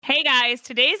guys,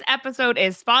 today's episode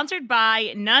is sponsored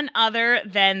by none other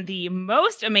than the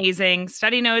most amazing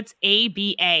Study Notes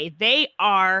ABA. They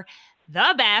are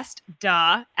the best,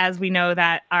 as we know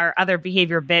that our other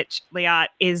behavior bitch, Liat,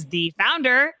 is the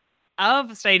founder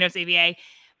of Study Notes ABA.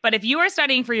 But if you are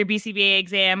studying for your BCBA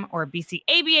exam or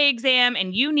BCABA exam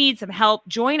and you need some help,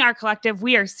 join our collective.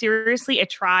 We are seriously a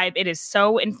tribe. It is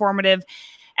so informative,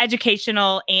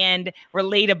 educational, and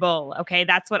relatable. Okay,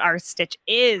 that's what our Stitch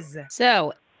is.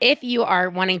 So if you are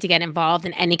wanting to get involved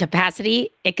in any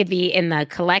capacity, it could be in the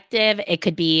collective, it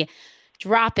could be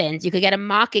drop-ins, you could get a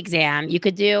mock exam, you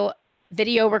could do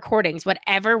video recordings,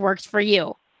 whatever works for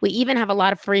you. We even have a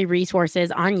lot of free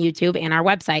resources on YouTube and our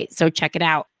website, so check it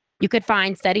out. You could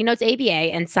find Study Notes ABA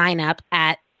and sign up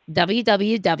at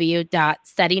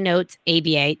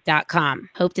www.studynotesaba.com.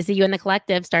 Hope to see you in the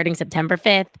collective starting September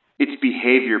 5th. It's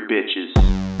behavior, bitches.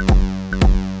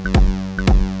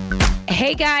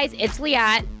 Hey guys, it's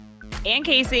Liat and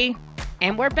Casey,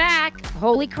 and we're back.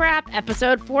 Holy crap,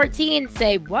 episode 14.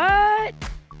 Say what?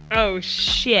 Oh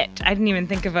shit! I didn't even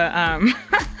think of a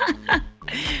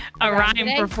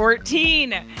rhyme for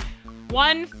 14.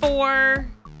 1 4.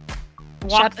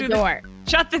 Shut the door.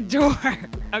 Shut the door.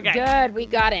 Okay. Good, we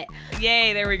got it.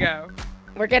 Yay! There we go.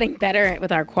 We're getting better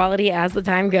with our quality as the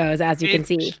time goes, as you can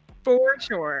see. For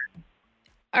sure.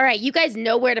 All right, you guys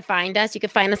know where to find us. You can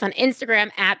find us on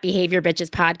Instagram at Behavior Bitches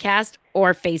Podcast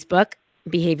or Facebook,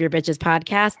 Behavior Bitches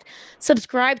Podcast.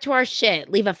 Subscribe to our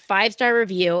shit. Leave a 5-star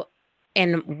review.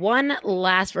 And one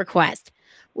last request.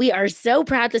 We are so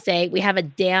proud to say we have a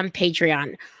damn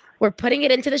Patreon. We're putting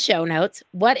it into the show notes.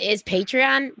 What is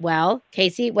Patreon? Well,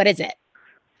 Casey, what is it?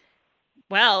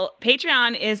 Well,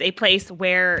 Patreon is a place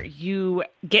where you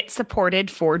get supported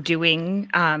for doing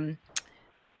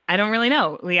I don't really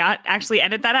know. Liat, actually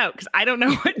edit that out because I don't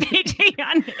know what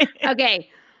Patreon is. Okay.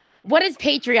 What is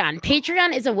Patreon?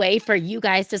 Patreon is a way for you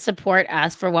guys to support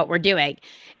us for what we're doing.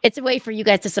 It's a way for you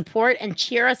guys to support and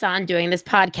cheer us on doing this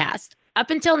podcast. Up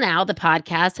until now, the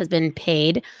podcast has been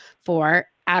paid for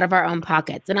out of our own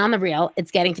pockets. And on the real,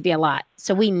 it's getting to be a lot.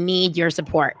 So we need your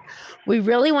support. We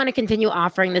really want to continue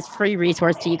offering this free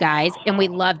resource to you guys, and we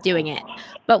love doing it.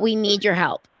 But we need your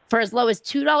help. For as low as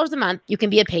 $2 a month, you can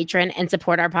be a patron and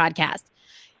support our podcast.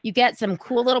 You get some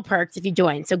cool little perks if you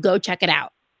join, so go check it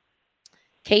out.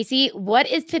 Casey, what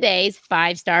is today's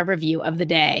 5-star review of the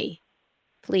day?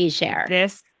 Please share.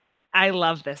 I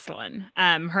love this one.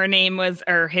 Her name was,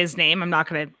 or his name, I'm not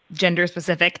going to gender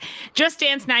specific, Just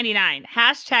Dance 99.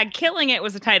 # killing it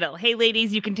was the title. Hey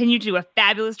ladies, you continue to do a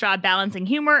fabulous job balancing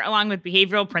humor along with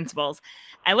behavioral principles.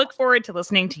 I look forward to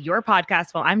listening to your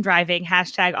podcast while I'm driving.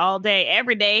 # all day,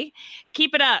 every day.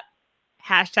 Keep it up.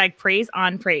 # praise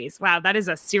on praise. Wow, that is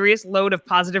a serious load of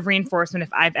positive reinforcement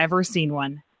if I've ever seen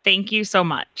one. Thank you so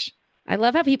much. I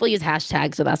love how people use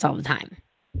hashtags with us all the time.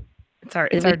 It's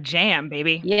our jam,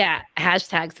 baby. Yeah,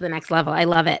 hashtags to the next level. I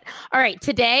love it. All right,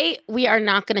 today we are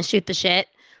not going to shoot the shit.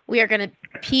 We are going to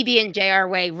PB and J our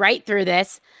way right through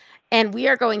this. And we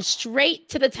are going straight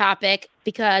to the topic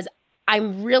because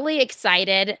I'm really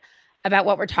excited about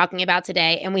what we're talking about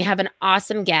today. And we have an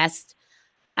awesome guest.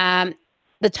 The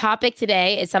topic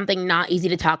today is something not easy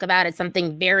to talk about. It's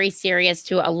something very serious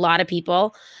to a lot of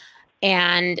people.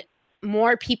 And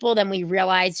more people than we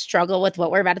realize struggle with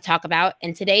what we're about to talk about.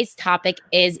 And today's topic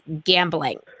is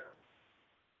gambling.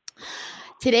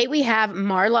 Today we have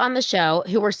Marla on the show,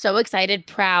 who we're so excited,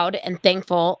 proud, and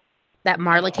thankful that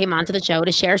Marla came onto the show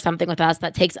to share something with us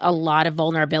that takes a lot of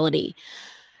vulnerability.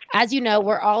 As you know,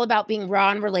 we're all about being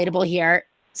raw and relatable here.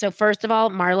 So first of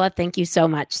all, Marla, thank you so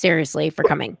much, seriously, for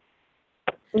coming.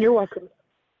 You're welcome.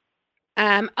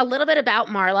 A little bit about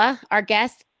Marla. Our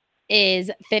guest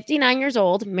is 59 years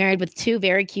old, married with 2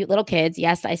 very cute little kids.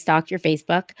 Yes, I stalked your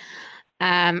Facebook.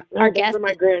 Our guest are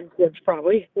my grandkids,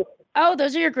 probably. Oh,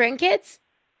 those are your grandkids?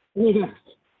 Yeah.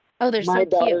 Oh, they're my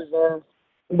so cute.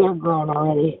 They're grown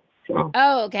already. So.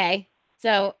 Oh, okay.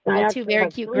 So 2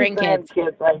 very cute grandkids.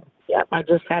 I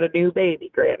just had a new baby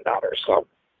granddaughter. So.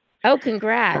 Oh,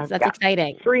 congrats. That's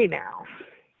exciting. 3 now.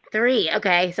 3.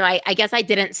 Okay. So I guess I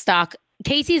didn't stalk.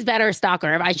 Casey's better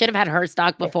stalker. I should have had her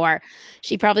stalk before.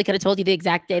 She probably could have told you the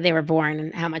exact day they were born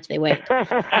and how much they weighed.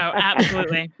 Oh,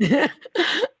 absolutely.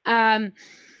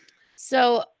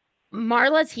 So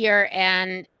Marla's here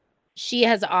and she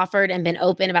has offered and been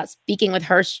open about speaking with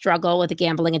her struggle with a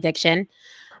gambling addiction.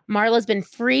 Marla's been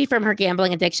free from her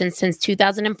gambling addiction since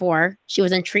 2004. She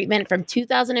was in treatment from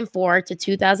 2004 to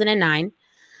 2009.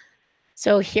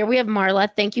 So here we have Marla.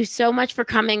 Thank you so much for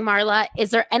coming, Marla.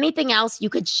 Is there anything else you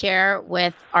could share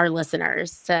with our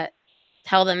listeners to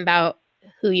tell them about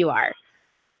who you are?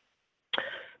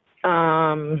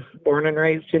 Born and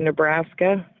raised in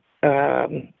Nebraska.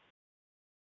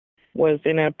 Was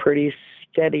in a pretty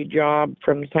steady job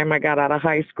from the time I got out of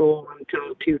high school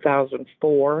until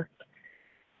 2004.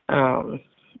 I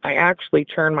actually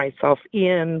turned myself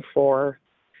in for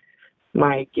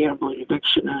my gambling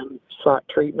addiction and sought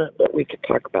treatment, but we could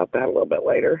talk about that a little bit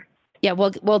later. Yeah,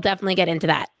 we'll definitely get into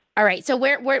that. All right. So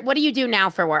what do you do now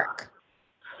for work?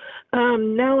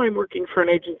 Now I'm working for an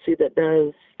agency that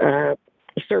does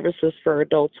services for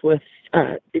adults with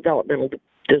developmental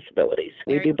disabilities.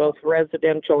 We do both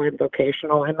residential and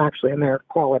vocational, and actually in their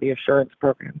quality assurance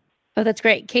program. Oh, that's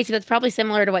great. Casey, that's probably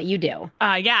similar to what you do.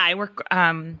 Yeah, I work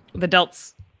with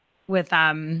adults with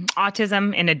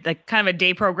autism in a kind of a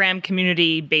day program,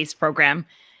 community-based program.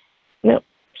 Yep,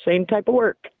 same type of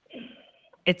work.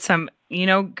 It's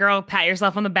girl, pat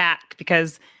yourself on the back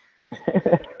because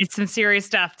it's some serious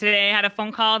stuff. Today I had a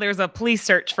phone call. There was a police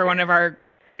search for one of our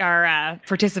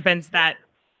participants that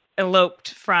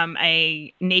eloped from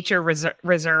a nature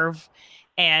reserve.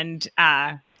 And,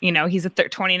 he's a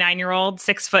 29-year-old,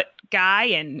 6-foot guy,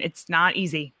 and it's not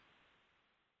easy.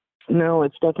 No,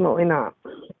 it's definitely not.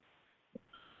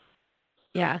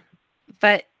 Yeah,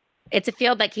 but it's a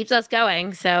field that keeps us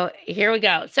going. So here we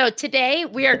go. So today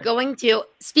we are going to,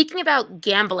 speaking about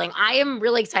gambling, I am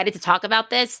really excited to talk about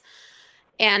this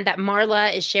and that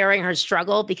Marla is sharing her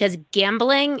struggle because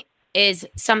gambling is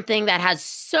something that has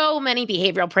so many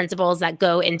behavioral principles that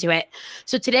go into it.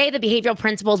 So today the behavioral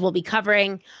principles we'll be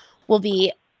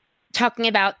talking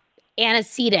about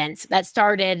antecedents that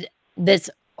started this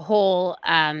whole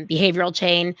behavioral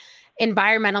chain,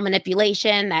 environmental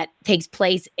manipulation that takes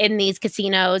place in these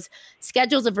casinos,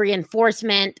 schedules of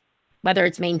reinforcement, whether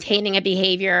it's maintaining a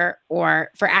behavior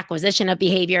or for acquisition of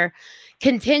behavior,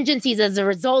 contingencies as a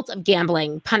result of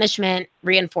gambling, punishment,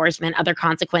 reinforcement, other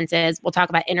consequences. We'll talk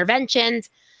about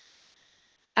interventions.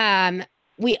 Casey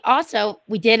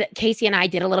and I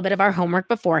did a little bit of our homework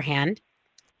beforehand,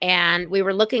 and we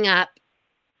were looking up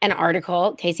an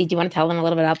article. Casey, do you want to tell them a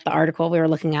little bit about the article we were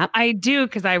looking up? I do,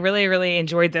 because I really, really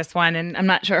enjoyed this one. And I'm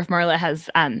not sure if Marla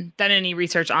has done any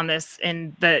research on this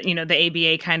in the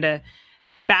ABA kind of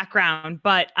background,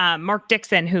 but Mark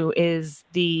Dixon, who is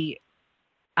the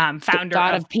founder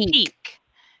of Peak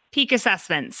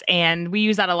Assessments, and we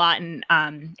use that a lot in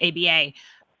ABA.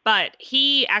 But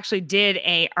he actually did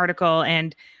a article,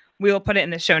 and we will put it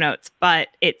in the show notes. But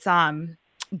it's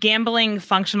gambling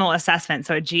functional assessment,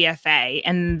 so a GFA,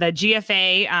 and the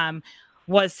GFA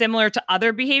was similar to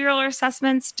other behavioral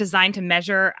assessments designed to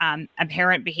measure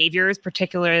apparent behaviors,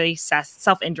 particularly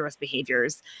self-injurious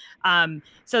behaviors.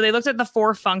 So they looked at the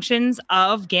 4 functions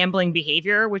of gambling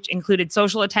behavior, which included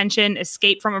social attention,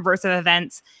 escape from aversive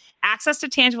events, access to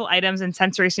tangible items, and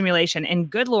sensory stimulation. And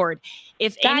good Lord,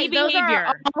 if any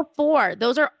behavior...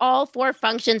 Those are all 4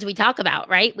 functions we talk about,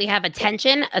 right? We have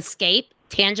attention, escape,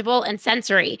 tangible, and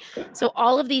sensory. So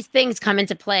all of these things come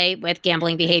into play with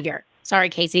gambling behavior. Sorry,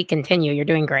 Casey, continue. You're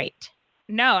doing great.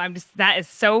 No, that is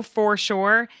so for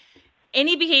sure.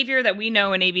 Any behavior that we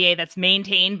know in ABA that's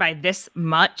maintained by this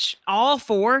much, all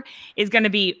 4, is going to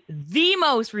be the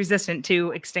most resistant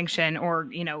to extinction or,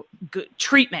 good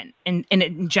treatment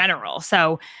in general.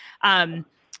 So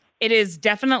it is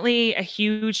definitely a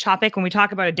huge topic. When we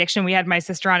talk about addiction, we had my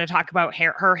sister on to talk about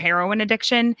her heroin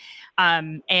addiction.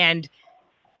 And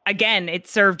again, it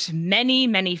served many,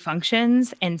 many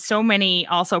functions and so many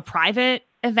also private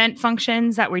event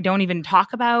functions that we don't even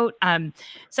talk about.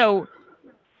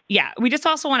 Yeah, we just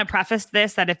also want to preface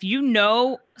this that if you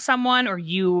know someone or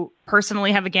you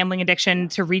personally have a gambling addiction,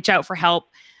 to reach out for help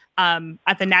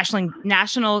at the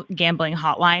National Gambling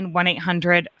Hotline,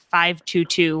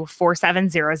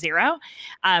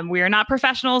 1-800-522-4700. We are not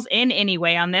professionals in any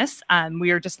way on this.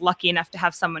 We are just lucky enough to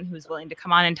have someone who's willing to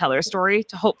come on and tell their story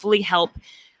to hopefully help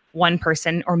one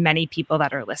person or many people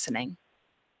that are listening.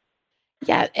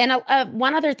 Yeah. And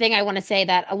one other thing I want to say,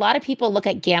 that a lot of people look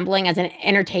at gambling as an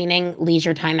entertaining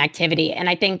leisure time activity. And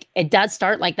I think it does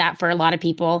start like that for a lot of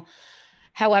people.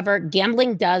 However,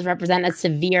 gambling does represent a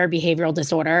severe behavioral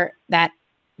disorder that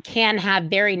can have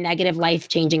very negative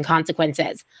life-changing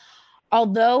consequences.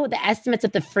 Although the estimates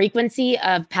of the frequency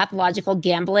of pathological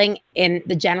gambling in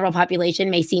the general population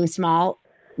may seem small,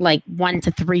 like 1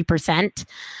 to 3%,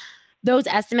 those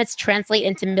estimates translate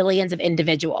into millions of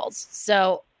individuals.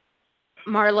 So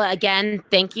Marla, again,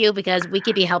 thank you, because we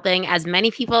could be helping as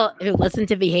many people who listen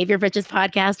to Behavior Bitches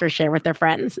podcast or share with their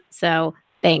friends. So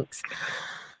thanks.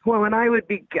 Well, and I would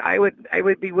be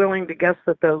willing to guess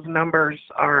that those numbers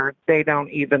they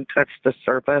don't even touch the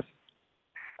surface,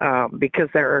 because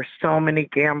there are so many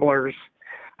gamblers.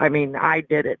 I mean, I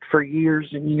did it for years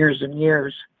and years and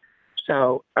years.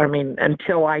 So, I mean,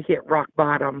 until I hit rock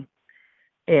bottom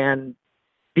and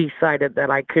decided that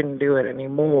I couldn't do it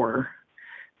anymore,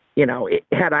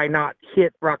 had I not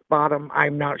hit rock bottom,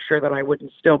 I'm not sure that I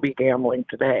wouldn't still be gambling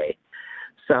today.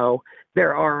 So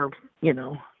there are,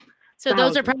 So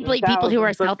those are probably people who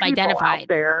are thousands of people self-identified. out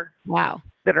there Wow.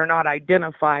 that are not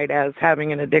identified as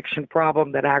having an addiction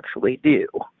problem that actually do.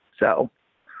 So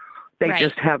they Right.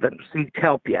 just haven't seeked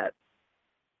help yet.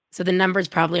 So the numbers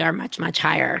probably are much, much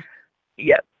higher.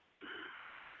 Yet.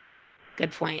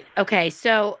 Good point. Okay,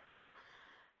 so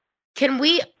can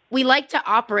we like to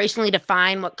operationally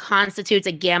define what constitutes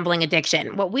a gambling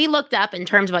addiction? What we looked up in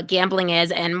terms of what gambling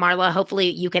is, and Marla, hopefully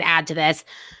you could add to this,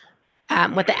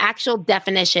 what the actual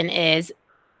definition is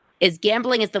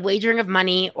gambling is the wagering of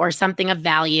money or something of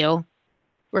value,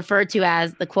 referred to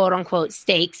as the quote unquote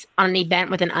stakes on an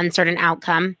event with an uncertain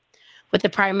outcome, with the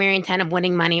primary intent of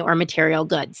winning money or material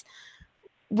goods.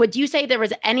 Would you say there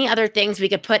was any other things we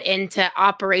could put in to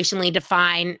operationally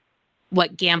define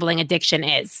what gambling addiction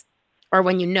is, or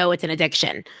when you know it's an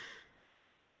addiction?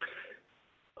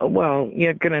 Well,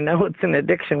 you're going to know it's an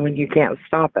addiction when you can't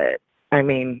stop it. I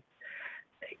mean,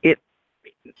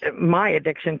 my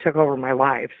addiction took over my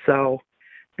life. So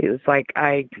it was like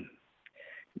I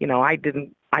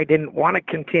didn't want to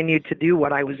continue to do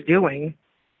what I was doing,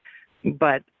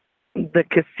 but the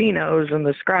casinos and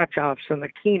the scratch offs and the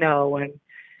Keno and,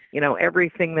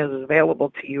 everything that was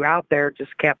available to you out there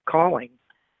just kept calling.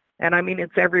 And I mean,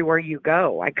 it's everywhere you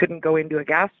go. I couldn't go into a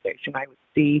gas station. I would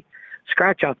see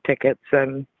scratch off tickets,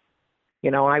 and,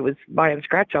 I was buying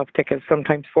scratch off tickets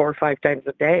sometimes 4 or 5 times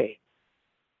a day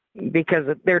because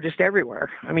they're just everywhere.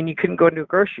 I mean, you couldn't go into a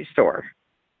grocery store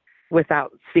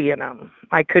without seeing them.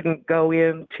 I couldn't go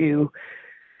into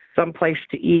some place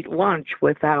to eat lunch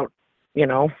without,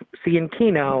 seeing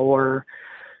Keno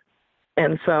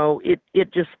and so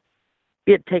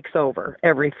it takes over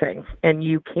everything, and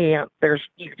you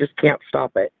just can't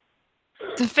stop it.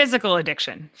 It's a physical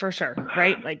addiction for sure,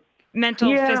 right? Like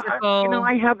mental, physical.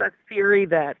 I have a theory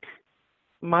that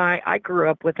I grew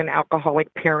up with an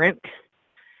alcoholic parent,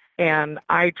 and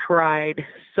I tried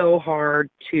so hard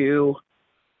to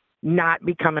not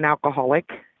become an alcoholic.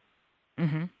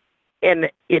 Mm-hmm.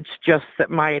 And it's just that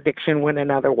my addiction went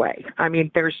another way. I mean,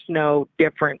 there's no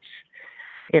difference,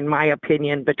 in my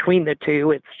opinion, between the two.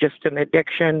 It's just an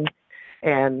addiction,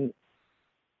 and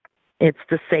it's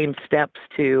the same steps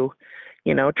to,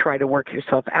 try to work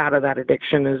yourself out of that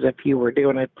addiction as if you were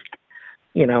doing it,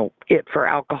 it for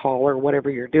alcohol or whatever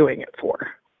you're doing it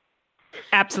for.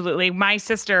 Absolutely. My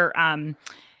sister,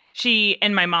 she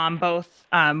and my mom both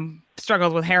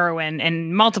struggled with heroin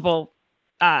and multiple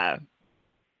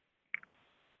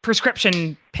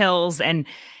prescription pills. And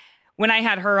when I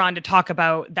had her on to talk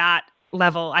about that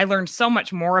level, I learned so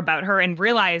much more about her and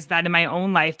realized that in my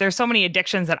own life, there's so many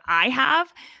addictions that I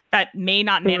have that may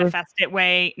not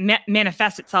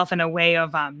manifest itself in a way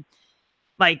of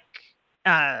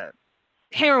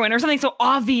heroin or something so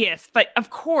obvious. But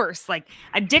of course, like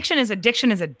addiction is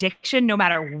addiction, no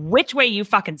matter which way you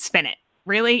fucking spin it.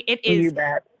 Really, it is. You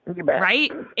bet.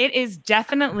 Right? It is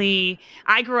definitely,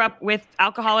 I grew up with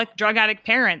alcoholic, drug addict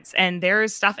parents, and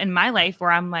there's stuff in my life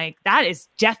where I'm like, that is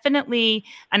definitely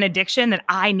an addiction that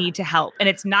I need to help. And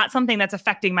it's not something that's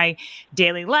affecting my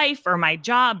daily life or my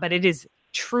job, but it is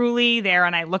truly there.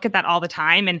 And I look at that all the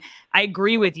time. And I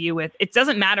agree with you it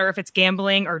doesn't matter if it's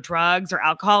gambling or drugs or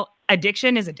alcohol.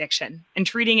 Addiction is addiction, and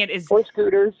treating it is. Or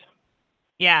scooters.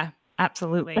 Yeah,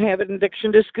 absolutely. I have an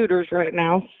addiction to scooters right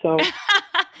now, so.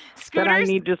 Scooters? That I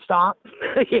need to stop.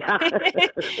 Yeah.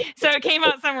 So it came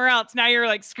out somewhere else. Now you're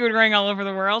like scootering all over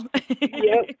the world.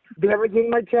 Yep. Everything in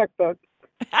my checkbook.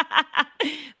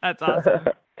 That's awesome.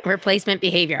 Replacement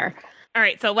behavior. All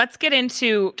right. So let's get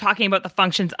into talking about the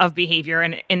functions of behavior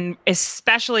and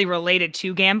especially related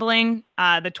to gambling.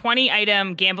 The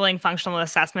 20-item gambling functional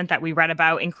assessment that we read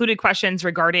about included questions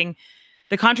regarding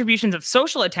the contributions of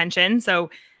social attention. So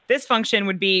this function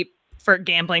would be, for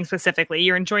gambling specifically,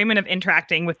 your enjoyment of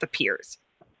interacting with the peers.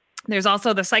 There's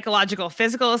also the psychological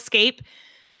physical escape.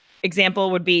 Example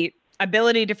would be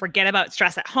ability to forget about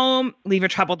stress at home, leave a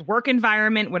troubled work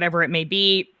environment, whatever it may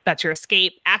be. That's your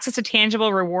escape. Access to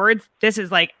tangible rewards. This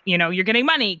is like, you're getting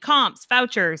money, comps,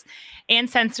 vouchers. And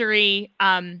sensory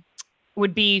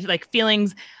would be like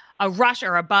feelings, a rush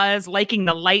or a buzz, liking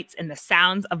the lights and the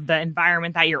sounds of the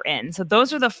environment that you're in. So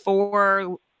those are the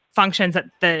 4 functions that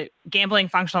the gambling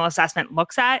functional assessment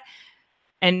looks at.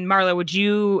 And Marla, would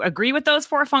you agree with those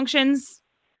 4 functions?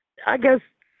 I guess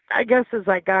as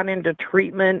I got into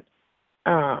treatment,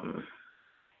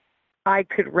 I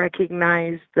could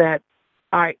recognize that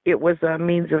it was a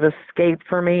means of escape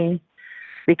for me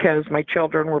because my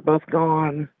children were both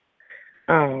gone.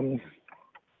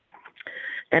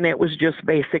 And it was just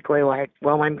basically like,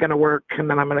 well, I'm going to work and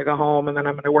then I'm going to go home and then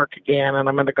I'm going to work again and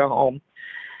I'm going to go home.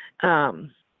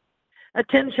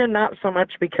 Attention, not so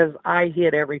much because I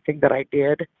hid everything that I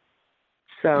did.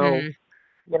 So,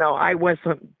 you know, I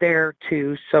wasn't there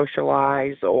to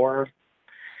socialize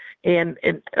and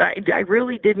I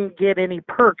really didn't get any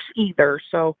perks either.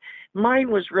 So mine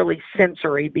was really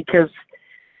sensory because,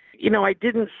 you know, I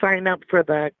didn't sign up for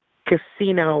the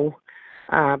casino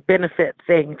benefit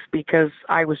things because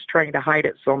I was trying to hide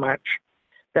it so much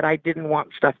that I didn't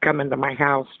want stuff coming to my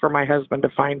house for my husband to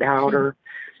find out or,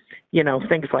 you know,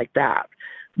 things like that.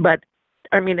 But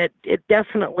I mean, it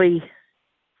definitely,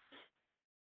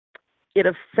 it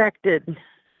affected,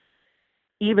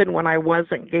 even when I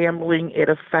wasn't gambling, it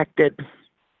affected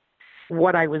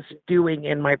what I was doing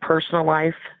in my personal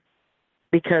life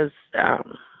because,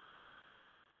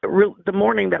 the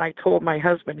morning that I told my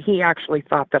husband, he actually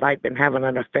thought that I'd been having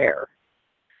an affair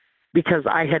because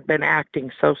I had been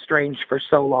acting so strange for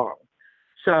so long.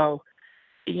 So,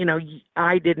 you know,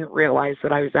 I didn't realize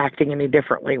that I was acting any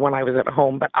differently when I was at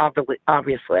home, but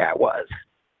obviously I was.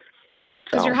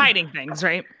 Because you're hiding things,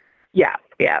 right? Yeah.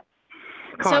 So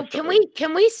Constantly.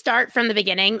 can we start from the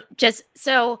beginning? Just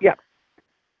so, yeah.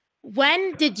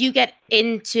 When did you get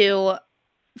into?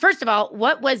 First of all,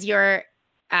 what was your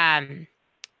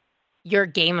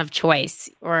game of choice,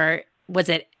 or was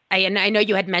it? I know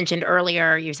you had mentioned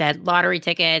earlier. You said lottery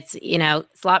tickets, you know,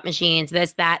 slot machines,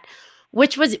 this, that.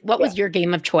 What was your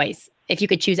game of choice? If you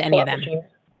could choose any slot of them. Machines.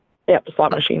 Yep,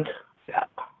 slot machines. Yeah.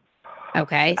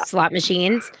 Okay, slot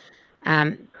machines.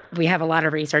 We have a lot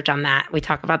of research on that. We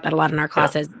talk about that a lot in our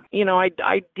classes. Yeah. You know, I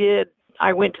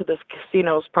went to the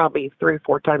casinos probably 3 or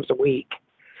 4 times a week,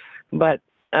 but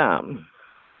the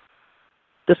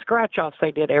scratch offs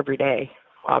I did every day,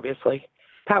 obviously.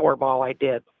 Powerball I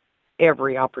did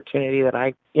every opportunity that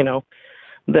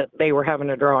that they were having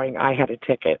a drawing, I had a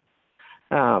ticket.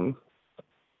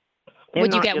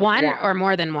 Would you get one or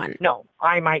more than one? No,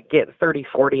 I might get 30,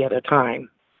 40 at a time.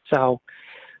 So,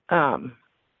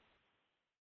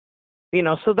 you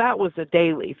know, so that was a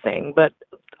daily thing. But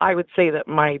I would say that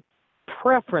my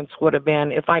preference would have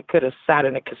been if I could have sat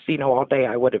in a casino all day,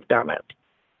 I would have done it.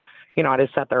 You know, I'd have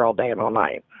sat there all day and all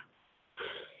night.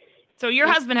 So your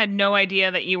husband had no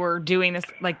idea that you were doing this,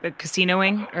 like the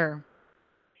casinoing, or?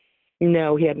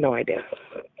 No, he had no idea.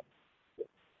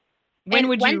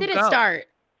 When did it start?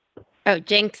 Oh,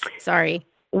 Jinx, sorry.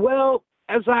 Well,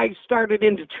 as I started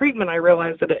into treatment, I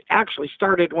realized that it actually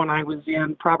started when I was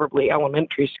in probably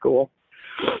elementary school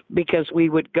because we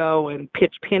would go and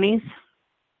pitch pennies.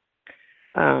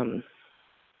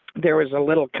 There was a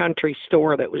little country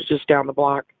store that was just down the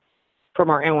block from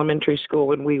our elementary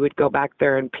school, and we would go back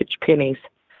there and pitch pennies.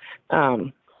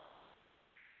 And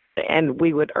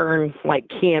we would earn like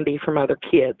candy from other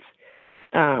kids.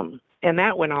 And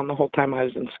that went on the whole time I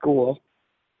was in school.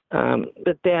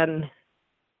 But then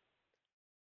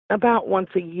about once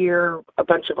a year, a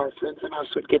bunch of our friends and us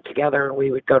would get together and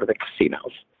we would go to the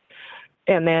casinos.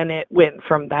 And then it went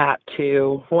from that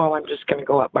to, well, I'm just going to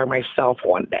go up by myself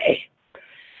one day.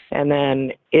 And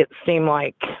then it seemed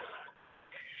like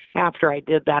after I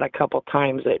did that a couple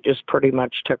times, it just pretty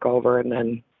much took over. And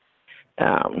then,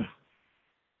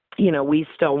 you know, we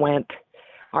still went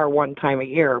our one time a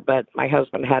year, but my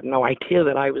husband had no idea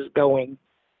that I was going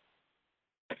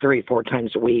 3, 4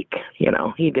 times a week. You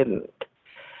know, he didn't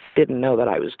know that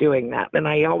I was doing that. And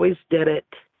I always did it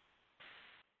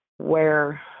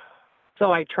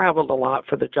so I traveled a lot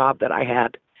for the job that I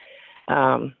had.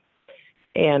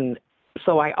 And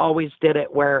so I always did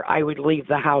it where I would leave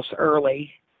the house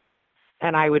early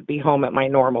and I would be home at my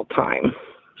normal time.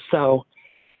 So,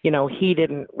 you know, he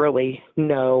didn't really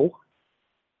know.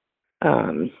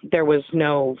 There was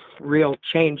no real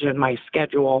change in my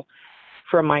schedule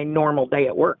from my normal day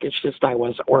at work. It's just I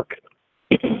wasn't working.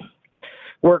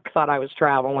 Work thought I was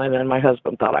traveling, and my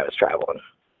husband thought I was traveling.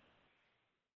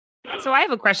 So I have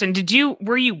a question.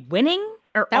 Were you winning?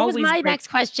 Or that was my next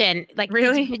question. Like,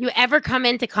 really? Did you ever come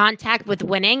into contact with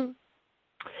winning?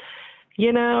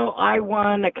 You know, I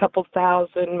won a couple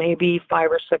thousand, maybe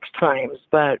 5 or 6 times,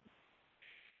 but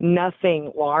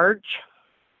nothing large.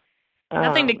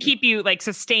 Nothing to keep you like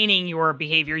sustaining your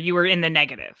behavior. You were in the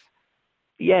negative.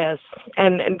 Yes,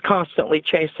 and constantly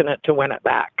chasing it to win it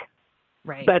back.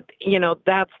 Right. But, you know,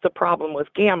 that's the problem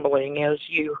with gambling is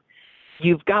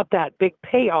you've got that big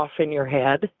payoff in your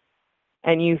head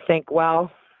and you think,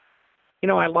 well, you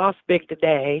know, I lost big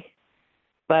today,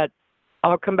 but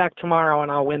I'll come back tomorrow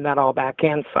and I'll win that all back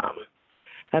and some.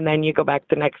 And then you go back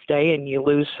the next day and you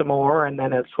lose some more. And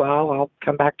then it's, well, I'll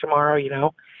come back tomorrow, you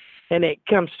know, And it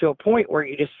comes to a point where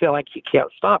you just feel like you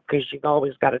can't stop because you've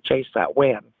always got to chase that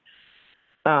win.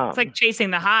 It's like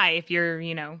chasing the high if you're,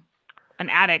 an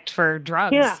addict for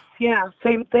drugs. Yeah,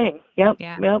 same thing. Yep.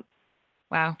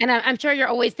 Wow. And I'm sure you're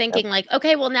always thinking like,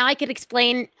 okay, well, now I could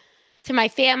explain to my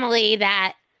family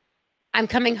that I'm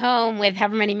coming home with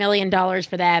however many $1 million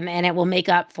for them, and it will make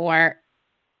up for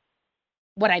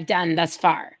what I've done thus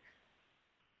far.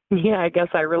 Yeah, I guess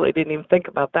I really didn't even think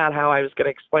about that, how I was going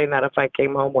to explain that if I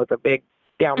came home with a big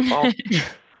downfall. I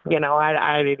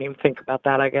didn't even think about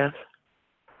that, I guess.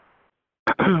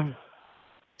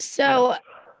 So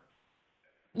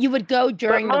you would go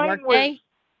during the workday?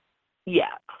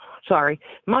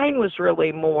 Mine was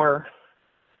really more,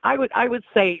 I would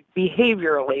say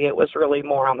behaviorally, it was really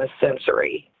more on the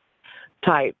sensory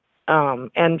type.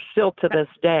 And still to this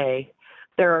day,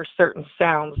 there are certain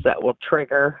sounds that will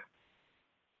trigger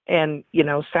and,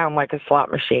 sound like a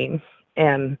slot machine.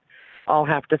 And I'll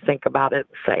have to think about it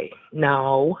and say,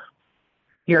 no,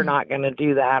 you're not going to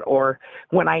do that. Or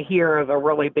when I hear of a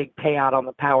really big payout on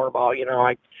the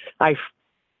Powerball, I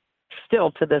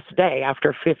still to this day,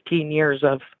 after 15 years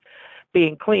of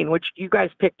being clean, which you guys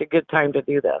picked a good time to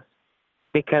do this,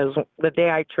 because the day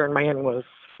I turned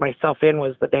myself in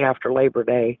was the day after Labor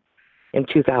Day in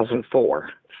 2004.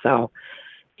 So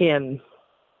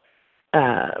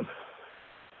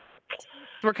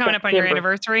we're coming up on your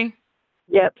anniversary.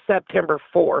 Yep, September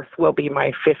 4th will be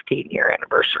my 15-year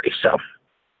anniversary. So,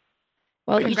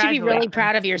 well, you should be really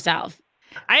proud of yourself.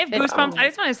 I have goosebumps. I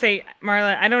just want to say,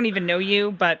 Marla, I don't even know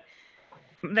you, but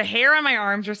the hair on my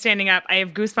arms are standing up. I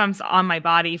have goosebumps on my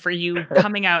body for you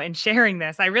coming out and sharing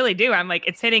this. I really do. I'm like,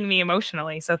 it's hitting me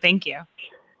emotionally. So thank you.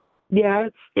 Yeah,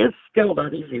 it's still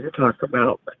not easy to talk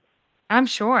about. But, I'm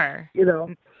sure.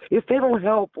 If it'll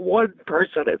help one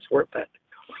person, it's worth it.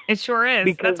 It sure is.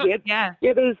 Because it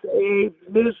is a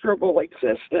miserable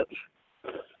existence.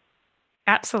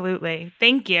 Absolutely.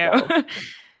 Thank you. So.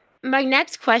 My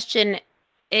next question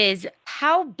is,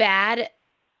 how bad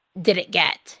did it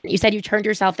get? You said you turned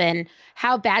yourself in.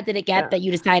 How bad did it get that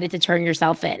you decided to turn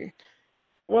yourself in?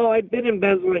 Well, I'd been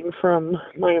embezzling from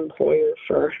my employer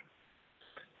for,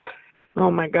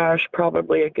 oh my gosh,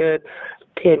 probably a good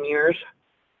 10 years,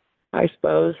 I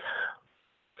suppose.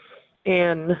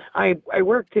 And I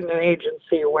worked in an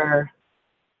agency where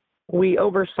we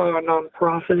oversaw a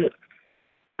nonprofit.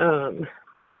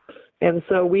 And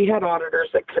so we had auditors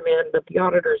that come in, but the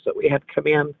auditors that we had come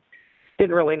in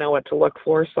didn't really know what to look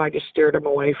for. So I just steered them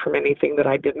away from anything that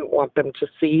I didn't want them to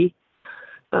see.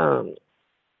 And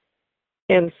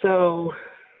so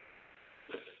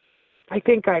I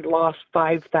think I'd lost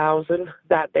 $5,000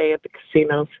 that day at the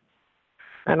casinos.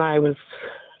 And I was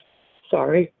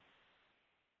sorry.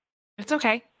 It's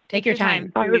okay. Take your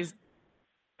time. I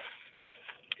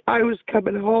was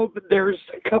coming home, and there's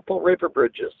a couple river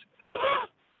bridges.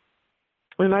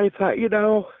 And I thought,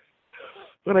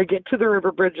 when I get to the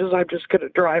river bridges, I'm just going to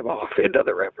drive off into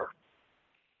the river.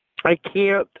 I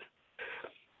can't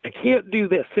do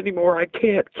this anymore. I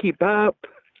can't keep up.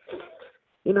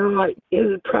 It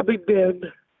had probably been,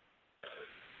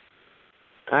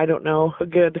 I don't know, a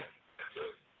good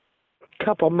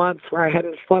couple months where I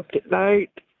hadn't slept at night.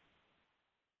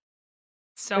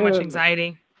 So much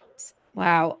anxiety.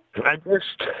 Wow. I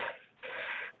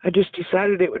just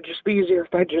decided it would just be easier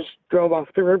if I just drove off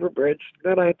the river bridge.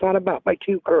 Then I thought about my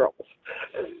two girls.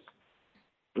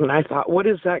 And I thought, what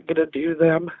is that going to do to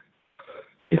them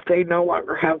if they no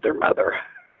longer have their mother?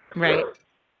 Right.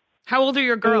 How old are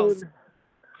your girls?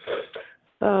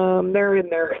 They're in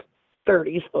their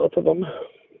 30s, both of them.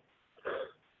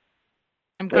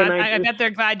 I'm glad. I bet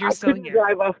they're glad you're still here.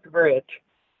 Drive off the bridge.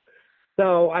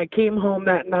 So I came home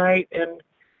that night and,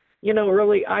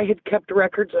 really I had kept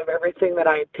records of everything that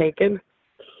I had taken.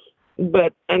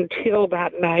 But until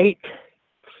that night,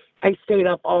 I stayed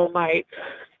up all night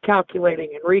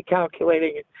calculating and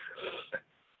recalculating.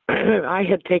 I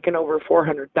had taken over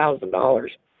 $400,000.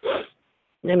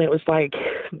 And it was like,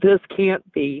 this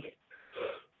can't be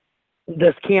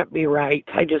right.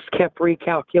 I just kept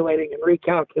recalculating.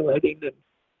 And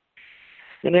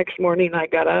the next morning I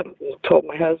got up and told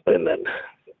my husband and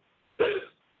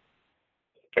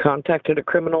contacted a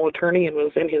criminal attorney and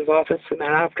was in his office in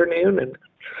that afternoon and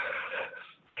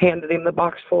handed him the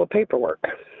box full of paperwork.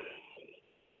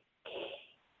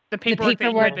 The paperwork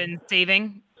that you had been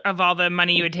saving of all the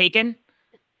money you had taken?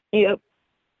 Yep.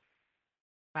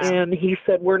 Wow. And he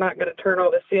said, we're not going to turn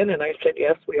all this in. And I said,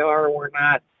 yes, we are. We're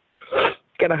not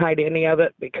going to hide any of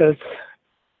it because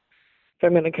if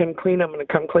I'm going to come clean, I'm going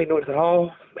to come clean with it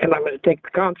all. And I'm going to take the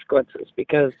consequences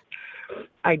because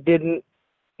I didn't,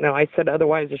 I said,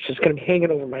 otherwise it's just going to be hanging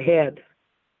over my head.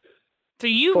 So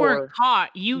you weren't for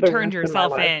caught. You the turned rest of my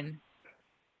yourself life. in.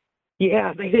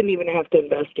 Yeah, they didn't even have to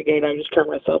investigate. I just turned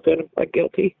myself in like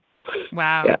guilty.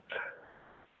 Wow. Yeah.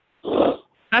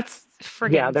 That's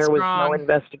friggin' Yeah, there was no strong.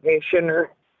 investigation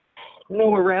or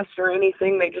no arrest or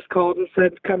anything. They just called and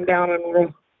said, "Come down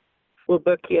and we'll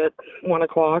book you at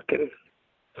 1:00," and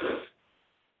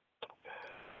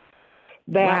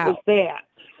that was that.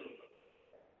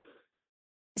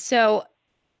 So,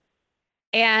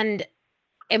 and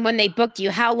when they booked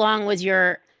you, how long was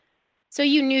so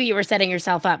you knew you were setting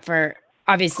yourself up for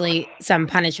obviously some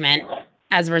punishment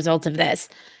as a result of this.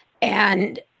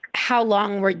 And how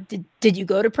long did you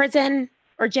go to prison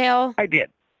or jail? I did.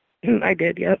 I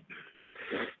did, yep.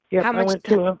 Yep, How much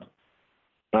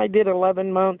I did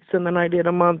 11 months, and then I did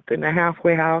a month in a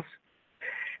halfway house,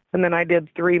 and then I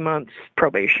did 3 months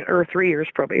probation, or 3 years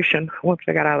probation once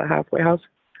I got out of the halfway house.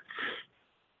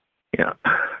 Yeah.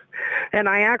 And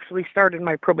I actually started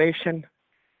my probation.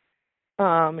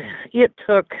 It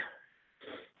took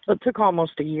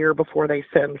almost a year before they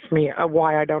sentenced me.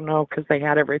 Why, I don't know, because they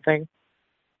had everything,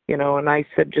 and I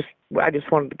said I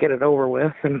just wanted to get it over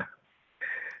with, and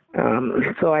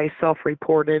so I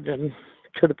self-reported and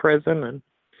to the prison, and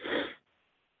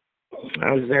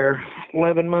I was there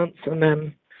 11 months, and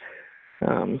then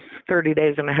 30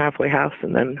 days in a halfway house,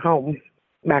 and then home,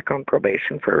 back on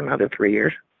probation for another 3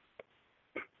 years.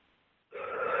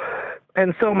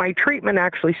 And so my treatment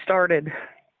actually started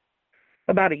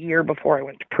about a year before I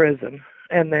went to prison,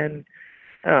 and then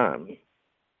I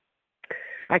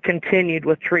continued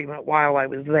with treatment while I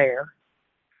was there,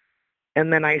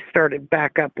 and then I started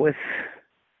back up with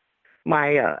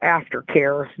my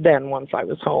aftercare then once I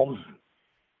was home.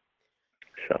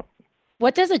 So,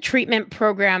 what does a treatment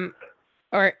program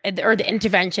or the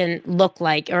intervention look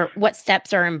like, or what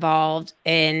steps are involved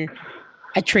in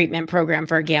a treatment program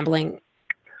for a gambling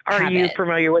Are habit? you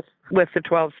familiar with the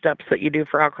 12 steps that you do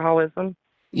for alcoholism?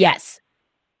 Yes.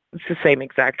 It's the same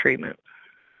exact treatment.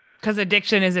 Because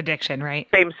addiction is addiction, right?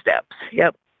 Same steps.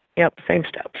 Yep, same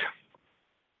steps.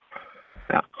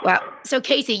 Yeah. Well, so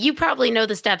Casey, you probably know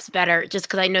the steps better just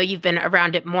because I know you've been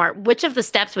around it more. Which of the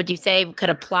steps would you say could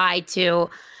apply to,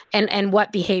 and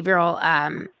what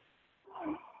behavioral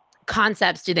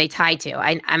concepts do they tie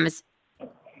to?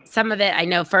 Some of it I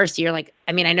know first you're like,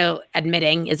 I know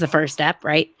admitting is the first step,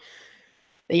 right?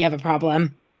 That you have a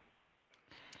problem.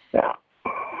 Yeah.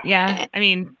 Yeah.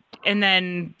 And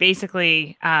then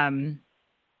basically, I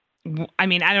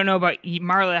don't know about you.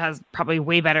 Marla has probably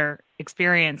way better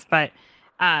experience, but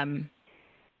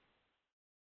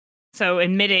so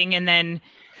admitting and then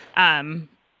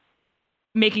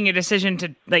making a decision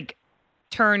to like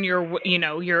turn your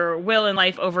will in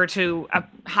life over to a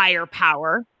higher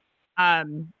power,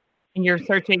 and you're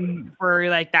searching for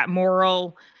like that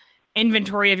moral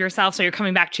inventory of yourself, so you're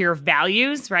coming back to your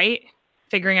values, right?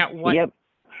 Figuring out what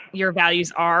your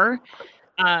values are,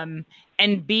 and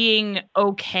being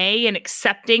okay and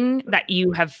accepting that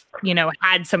you have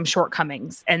had some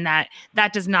shortcomings, and that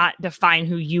does not define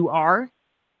who you are.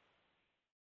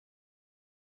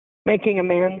 Making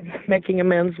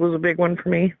amends was a big one for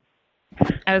me.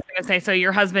 I was going to say, so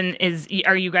your husband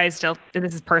are you guys still,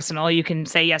 this is personal, you can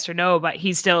say yes or no, but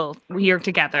he's still here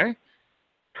together?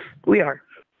 We are.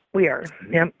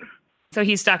 Yep. So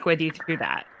he stuck with you through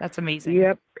that. That's amazing.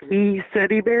 Yep. He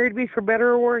said he buried me for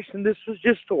better or worse, and this was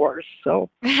just the worst. So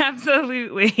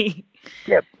absolutely.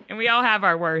 Yep. And we all have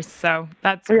our worst, so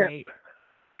that's great.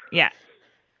 Yeah.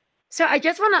 So I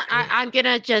just want to, I'm going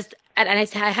to just, and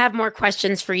I have more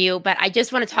questions for you, but I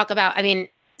just want to talk about,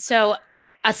 so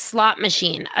a slot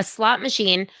machine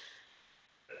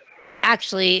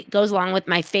actually goes along with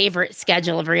my favorite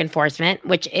schedule of reinforcement,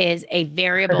 which is a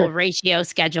variable ratio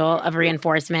schedule of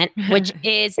reinforcement, which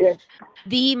is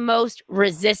the most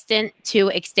resistant to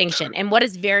extinction. And what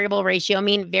does variable ratio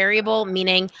mean? Variable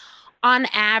meaning on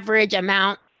average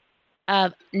amount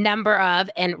of number of,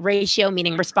 and ratio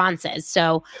meaning responses.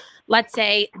 So let's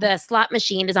say the slot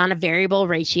machine is on a variable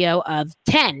ratio of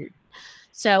 10.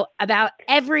 So about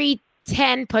every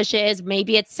 10 pushes,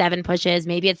 maybe it's 7 pushes,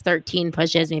 maybe it's 13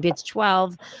 pushes, maybe it's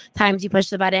 12 times you push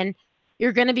the button,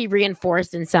 you're going to be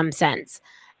reinforced in some sense.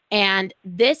 And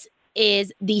this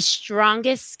is the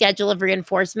strongest schedule of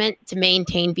reinforcement to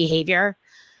maintain behavior,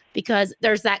 because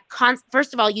there's that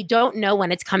first of all, you don't know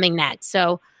when it's coming next.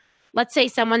 So let's say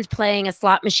someone's playing a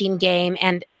slot machine game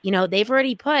and, they've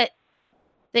already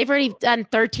done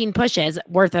 13 pushes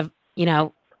worth of,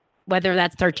 whether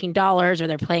that's $13 or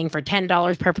they're playing for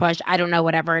 $10 per push. I don't know,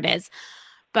 whatever it is.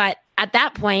 But at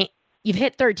that point, you've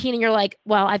hit 13 and you're like,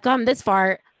 well, I've gone this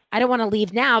far. I don't want to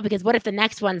leave now, because what if the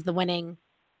next one's the winning?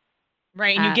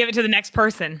 Right. And you give it to the next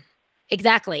person.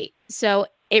 Exactly. So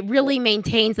it really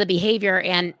maintains the behavior.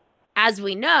 And as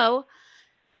we know,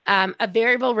 a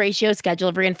variable ratio schedule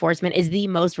of reinforcement is the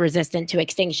most resistant to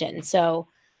extinction. So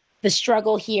the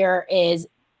struggle here is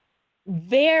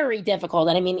very difficult.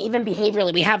 And I mean, even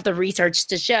behaviorally, we have the research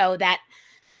to show that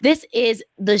this is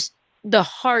the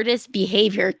hardest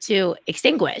behavior to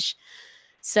extinguish.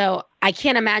 So I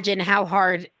can't imagine how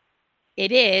hard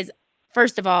it is,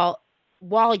 first of all,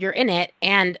 while you're in it,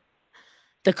 and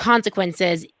the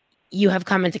consequences you have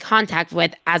come into contact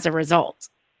with as a result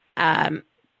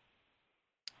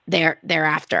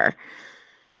thereafter.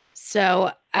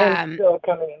 So I'm still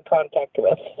coming in contact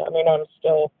with. I mean,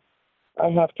 I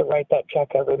have to write that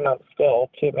check every month still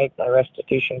to make my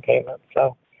restitution payment.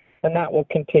 So, and that will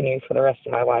continue for the rest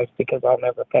of my life because I'll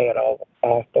never pay it all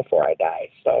off before I die.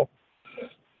 So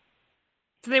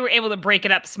they were able to break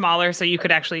it up smaller so you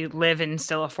could actually live and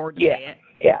still afford to pay it.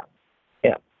 Yeah.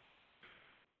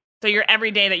 So every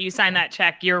day that you sign that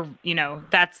check,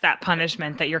 that's that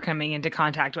punishment that you're coming into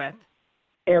contact with.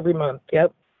 Every month,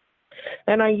 yep.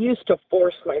 And I used to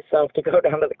force myself to go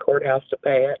down to the courthouse to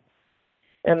pay it.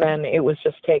 And then it was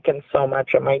just taking so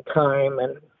much of my time.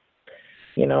 And,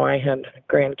 I had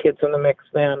grandkids in the mix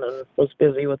then and was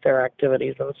busy with their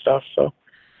activities and stuff. So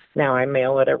now I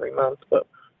mail it every month. But,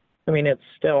 I mean, it's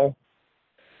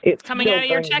coming out of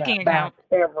your checking account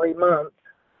every month,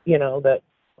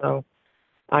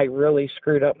 I really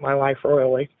screwed up my life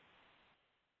royally.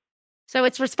 So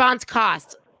it's response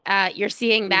cost. You're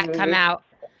seeing that come out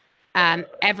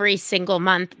every single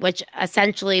month, which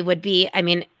essentially would be, I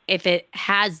mean, if it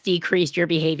has decreased your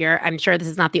behavior, I'm sure this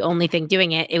is not the only thing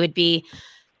doing it. It would be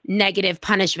negative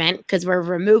punishment because we're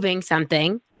removing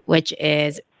something, which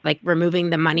is like removing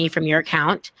the money from your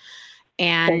account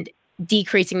and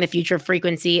decreasing the future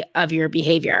frequency of your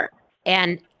behavior.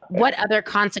 And what other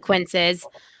consequences?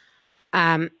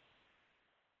 I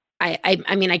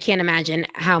mean, I can't imagine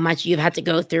how much you've had to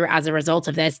go through as a result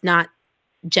of this, not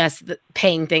just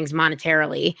paying things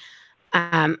monetarily.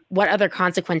 What other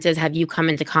consequences have you come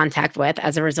into contact with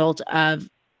as a result of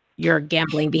your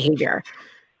gambling behavior?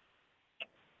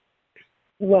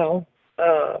 Well,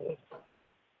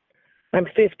 I'm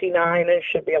 59 and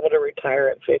should be able to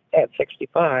retire at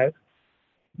 65,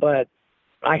 but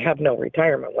I have no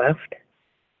retirement left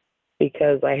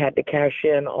because I had to cash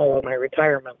in all of my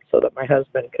retirement so that my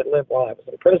husband could live while I was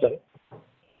in prison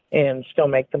and still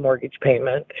make the mortgage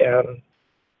payment. And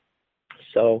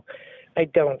so I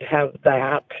don't have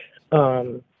that.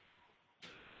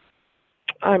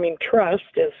 I mean, trust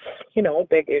is, a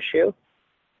big issue.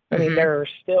 I mean, there are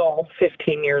still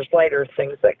 15 years later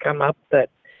things that come up that,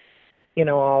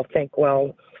 I'll think,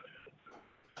 well,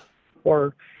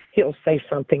 or he'll say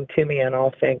something to me and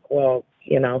I'll think, well,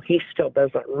 he still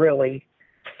doesn't really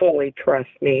fully trust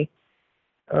me.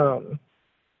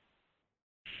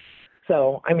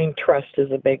 So, I mean, trust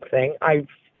is a big thing. I've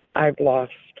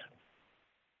lost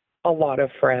a lot of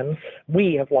friends.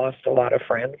 We have lost a lot of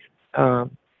friends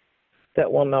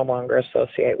that will no longer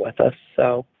associate with us.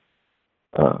 So,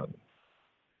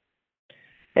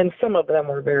 and some of them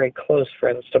were very close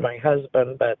friends to my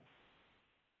husband, but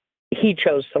he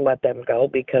chose to let them go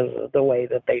because of the way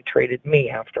that they treated me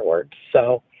afterwards.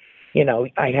 So,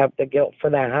 I have the guilt for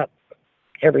that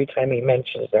every time he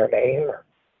mentions their name.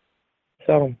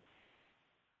 So,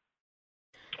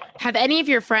 have any of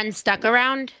your friends stuck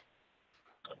around?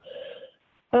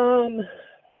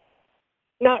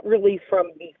 Not really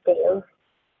from before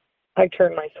I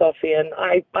turned myself in.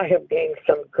 I have gained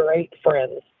some great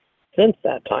friends since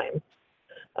that time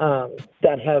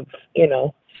that have,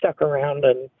 stuck around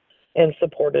and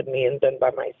supported me and been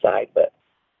by my side. But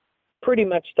pretty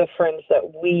much the friends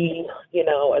that we,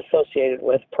 associated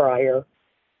with prior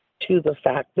to the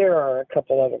fact, there are a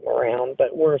couple of them around,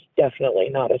 but we're definitely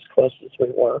not as close as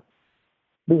we were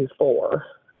before.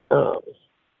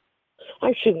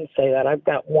 I shouldn't say that. I've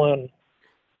got one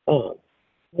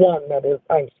that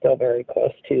I'm still very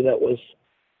close to. That was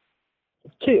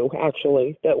two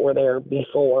actually that were there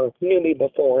before, knew me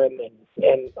before, and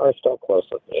are still close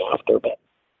with me after. But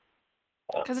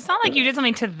because it's not like you did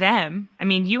something to them. I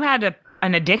mean, you had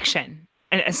an addiction,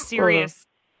 a serious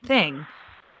thing.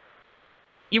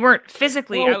 You weren't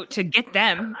physically out to get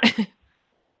them.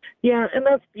 Yeah, and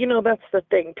that's the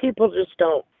thing. People just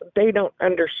don't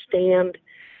understand,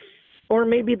 or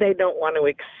maybe they don't want to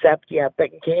accept yet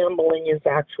that gambling is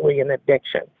actually an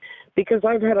addiction. Because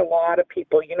I've had a lot of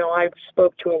people, I've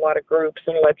spoke to a lot of groups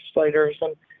and legislators,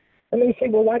 and they say,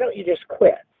 well, why don't you just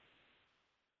quit?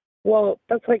 Well,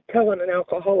 that's like telling an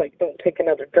alcoholic, don't take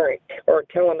another drink, or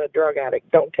telling a drug addict,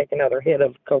 don't take another hit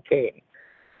of cocaine.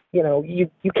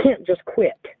 You can't just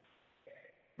quit.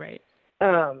 Right.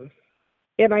 And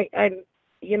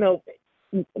you know,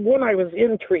 when I was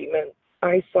in treatment,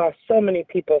 I saw so many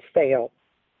people fail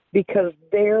because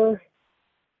their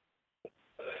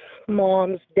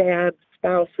moms, dads,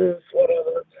 spouses,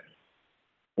 whatever,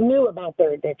 knew about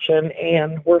their addiction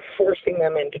and were forcing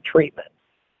them into treatment.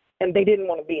 And they didn't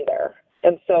want to be there.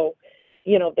 And so,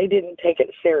 you know, they didn't take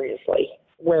it seriously.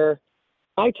 Where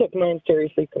I took mine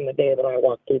seriously from the day that I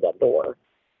walked through that door.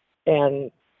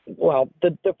 And, well,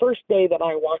 the first day that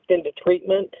I walked into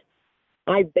treatment,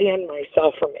 I banned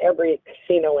myself from every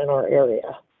casino in our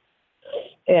area.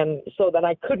 And so that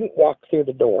I couldn't walk through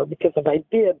the door, because if I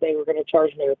did, they were going to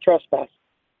charge me with trespass.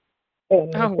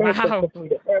 And Oh, my friends wow. took me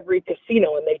to every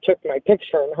casino, and they took my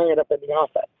picture and hung it up in the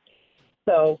office.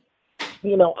 So,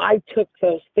 you know, I took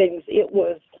those things. It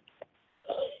was...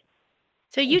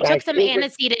 So you took some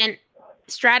antecedent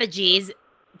strategies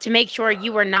to make sure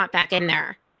you were not back in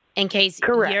there in case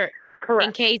Correct.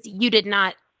 in case you did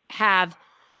not have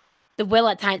the will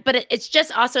at times. But it's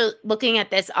just also looking at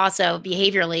this also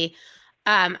behaviorally,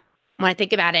 when I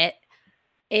think about it,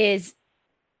 is,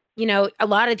 you know, a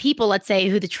lot of people, let's say,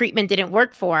 who the treatment didn't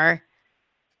work for,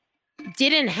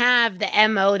 didn't have the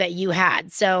MO that you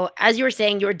had. So as you were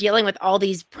saying, you were dealing with all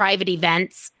these private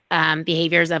events,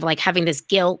 behaviors of like having this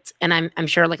guilt, and I'm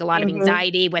sure like a lot of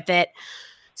anxiety with it.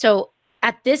 So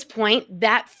at this point,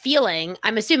 that feeling,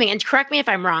 I'm assuming, and correct me if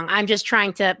I'm wrong, I'm just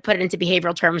trying to put it into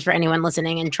behavioral terms for anyone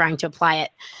listening and trying to apply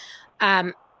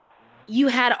it. You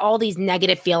had all these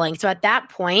negative feelings. So at that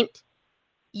point,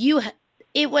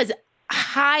 it was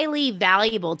highly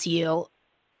valuable to you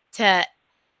to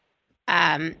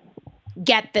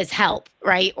get this help,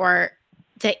 right? Or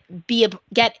to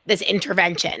get this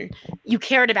intervention. You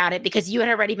cared about it because you had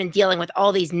already been dealing with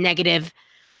all these negative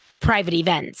private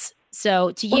events.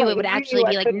 So to you, it would actually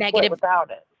be like negative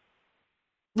without it.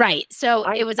 Right. So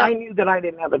I it was. I knew that I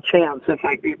didn't have a chance if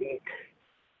I didn't,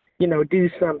 you know, do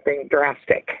something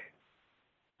drastic.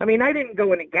 I mean, I didn't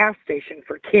go in a gas station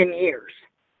for 10 years.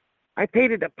 I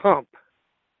paid at a pump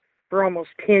for almost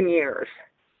 10 years.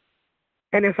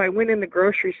 And if I went in the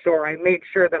grocery store, I made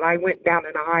sure that I went down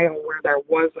an aisle where there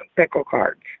wasn't pickle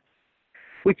cards,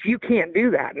 which you can't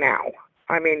do that now.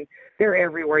 I mean, they're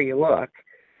everywhere you look.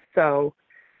 So,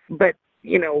 but,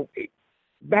 you know,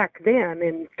 back then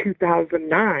in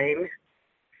 2009,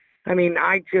 I mean,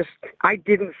 I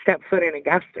didn't step foot in a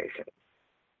gas station.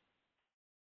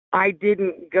 I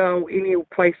didn't go any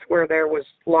place where there was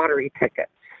lottery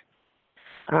tickets.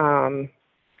 You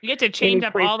get to change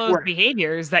up all those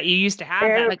behaviors that you used to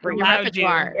have that allowed you.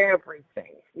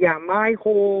 Everything. Yeah, my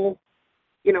whole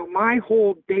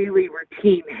daily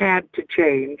routine had to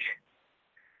change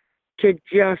to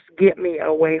just get me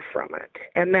away from it.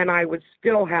 And then I would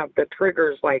still have the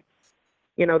triggers, like,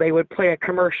 you know, they would play a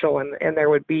commercial and there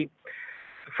would be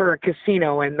for a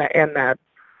casino and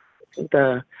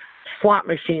the slot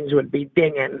machines would be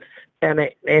dinging. And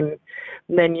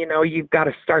then, you know, you've got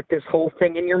to start this whole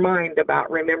thing in your mind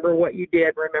about remember what you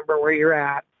did, remember where you're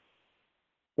at,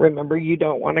 remember you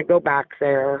don't want to go back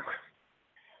there.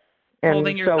 And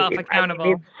holding yourself accountable. I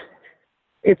mean,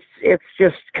 it's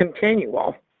just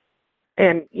continual.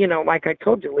 And, you know, like I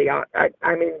told you, Leah,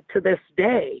 I mean, to this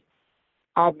day,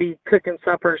 I'll be cooking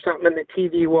supper or something and the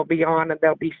TV will be on and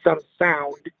there'll be some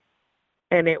sound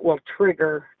and it will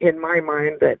trigger in my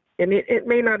mind that, and it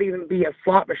may not even be a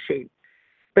slot machine,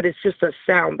 but it's just a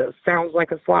sound that sounds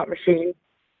like a slot machine.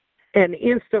 And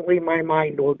instantly my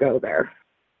mind will go there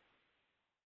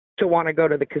to want to go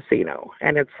to the casino.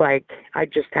 And it's like, I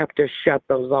just have to shut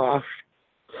those off.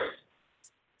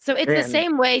 So it's the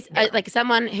same way, like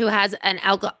someone who has an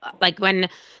alcohol, like when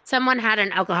someone had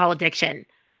an alcohol addiction,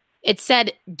 it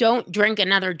said, don't drink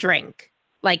another drink,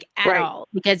 like at all.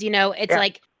 Because, you know, it's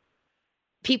like,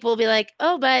 people will be like,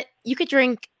 oh, but you could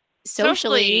drink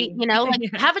socially, you know, like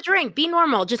have a drink, be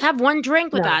normal, just have one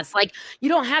drink with us. Like, you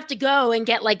don't have to go and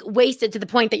get like wasted to the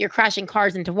point that you're crashing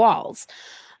cars into walls.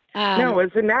 No,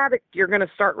 as an addict, you're going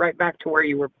to start right back to where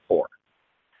you were before.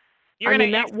 You're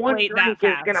going to that one drink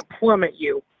that is going to plummet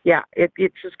you. Yeah,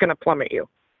 it's just going to plummet you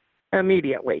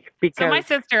immediately. Because so my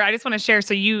sister, I just want to share,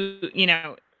 so you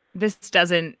know, this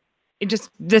doesn't, it just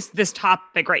this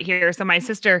topic right here. So my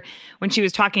sister, when she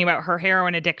was talking about her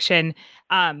heroin addiction,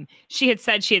 she had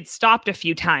said she had stopped a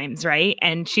few times, right?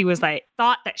 And she was like,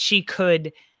 thought that she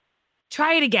could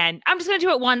try it again. I'm just going to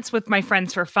do it once with my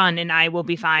friends for fun and I will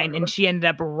be fine. And she ended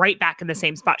up right back in the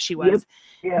same spot she was.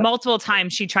 Yep. Multiple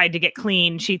times she tried to get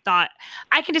clean. She thought,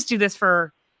 I can just do this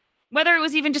for, whether it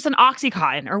was even just an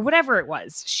Oxycontin or whatever it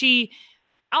was.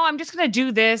 I'm just going to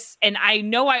do this. And I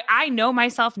know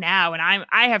myself now and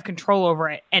I have control over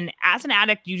it. And as an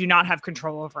addict, you do not have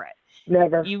control over it.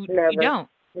 Never, You never, don't.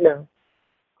 no,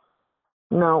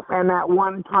 no. And that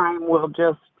one time will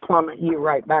just plummet you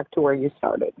right back to where you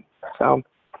started. So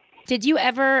Did you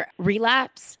ever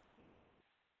relapse?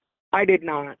 I did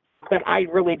not, but I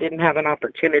really didn't have an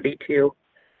opportunity to,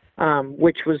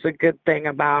 which was a good thing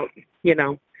about,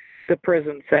 the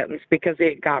prison sentence because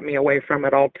it got me away from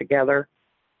it altogether.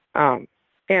 And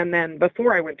then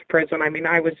before I went to prison, I mean,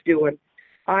 I was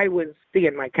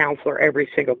seeing my counselor every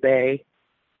single day,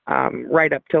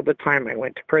 right up till the time I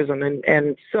went to prison.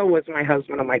 And so was my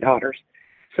husband and my daughters.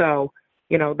 So,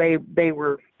 they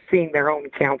were seeing their own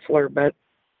counselor, but,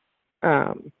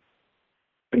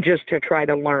 just to try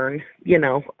to learn,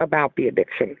 about the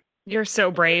addiction. You're so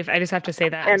brave. I just have to say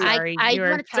that. I'm And sorry. I You're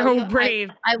want to tell so you,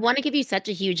 brave. I want to give you such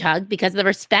a huge hug because the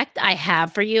respect I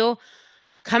have for you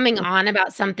coming on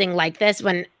about something like this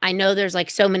when I know there's like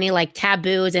so many like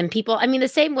taboos and people, I mean, the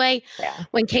same way Yeah.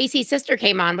 when Casey's sister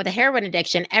came on with a heroin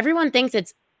addiction, everyone thinks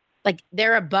it's like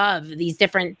they're above these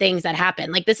different things that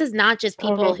happen. Like, this is not just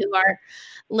people who are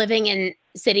living in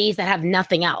cities that have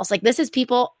nothing else. Like, this is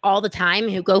people all the time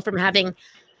who go from having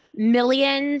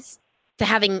millions to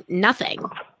having nothing.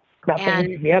 Nothing.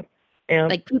 And Yep. Yeah.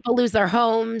 like, people lose their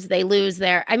homes, they lose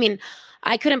their, I mean,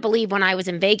 I couldn't believe when I was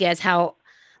in Vegas how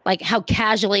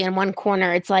casually in one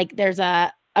corner it's like there's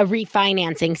a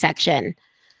refinancing section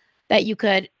that you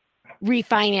could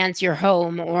refinance your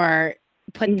home or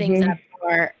put things up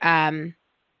for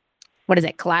what is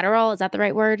it, collateral? Is that the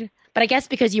right word? But I guess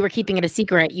because you were keeping it a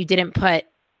secret, you didn't put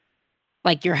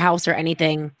like your house or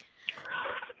anything.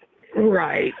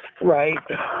 Right.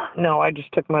 No, I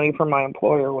just took money from my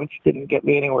employer, which didn't get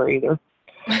me anywhere either.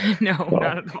 No,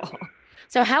 not at all.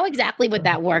 So how exactly would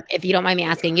that work? If you don't mind me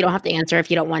asking, you don't have to answer if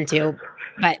you don't want to,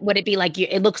 but would it be like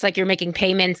it looks like you're making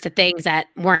payments to things that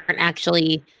weren't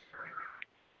actually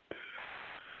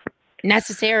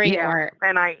necessary? Yeah. Or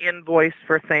And I invoiced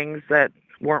for things that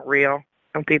weren't real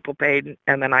and people paid,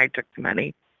 and then I took the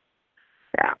money.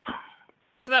 Yeah.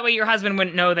 So that way your husband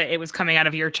wouldn't know that it was coming out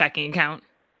of your checking account.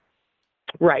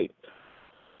 Right.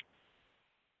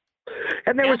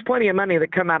 And there was plenty of money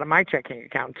that come out of my checking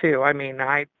account too. I mean,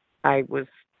 I was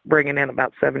bringing in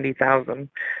about $70,000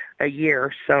 a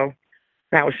year, so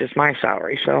that was just my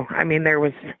salary. So I mean, there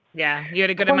was you had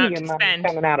a good plenty amount of to money spend.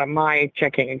 coming out of my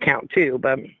checking account too,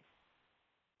 but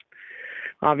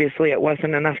obviously it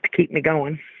wasn't enough to keep me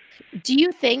going. do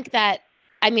you think that,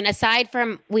 I mean, aside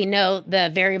from we know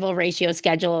the variable ratio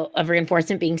schedule of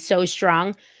reinforcement being so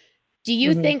strong, do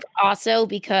you think also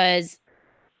because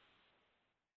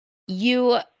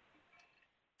you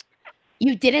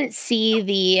didn't see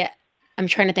the, I'm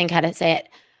trying to think how to say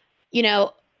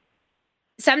it,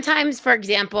 sometimes, for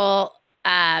example,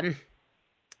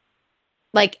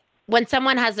 like when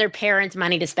someone has their parents'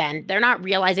 money to spend, they're not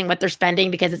realizing what they're spending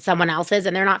because it's someone else's,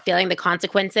 and they're not feeling the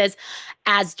consequences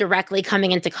as directly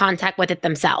coming into contact with it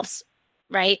themselves,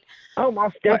 right? Oh,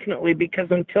 most definitely, because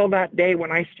until that day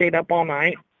when I stayed up all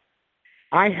night,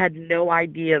 I had no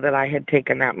idea that I had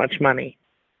taken that much money.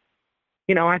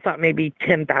 I thought maybe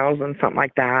 10,000, something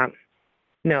like that.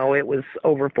 No, it was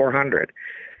over 400.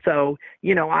 So,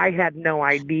 I had no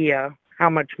idea how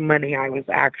much money I was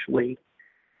actually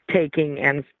taking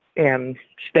and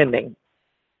spending.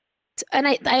 And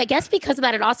I guess because of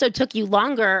that, it also took you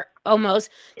longer almost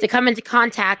to come into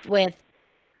contact with,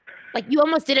 like, you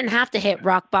almost didn't have to hit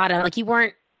rock bottom. Like, you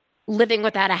weren't living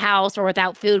without a house or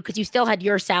without food because you still had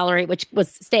your salary, which was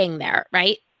staying there,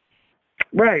 right?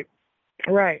 Right.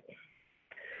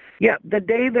 Yeah, the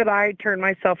day that I turned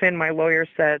myself in, my lawyer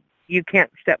said, you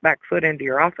can't step back foot into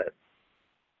your office.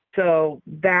 So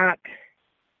that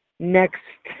next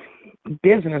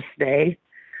business day,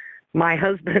 my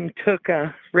husband took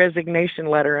a resignation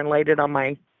letter and laid it on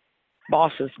my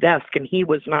boss's desk, and he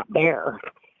was not there.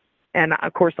 And,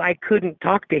 of course, I couldn't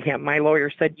talk to him. My lawyer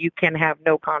said, you can have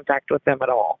no contact with them at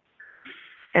all.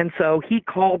 And so he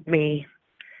called me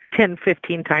 10,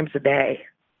 15 times a day,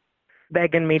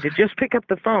 begging me to just pick up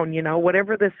the phone,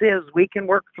 whatever this is, we can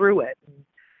work through it.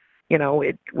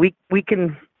 We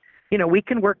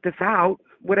can work this out,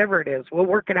 whatever it is, we'll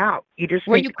work it out. You just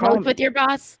Were need you to call close me. with your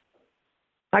boss?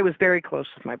 I was very close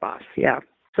with my boss. Yeah.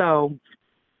 So,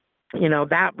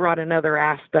 that brought another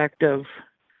aspect of,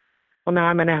 well, now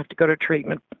I'm going to have to go to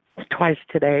treatment twice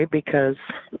today because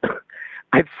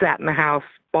I've sat in the house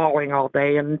bawling all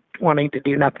day and wanting to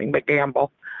do nothing but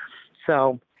gamble.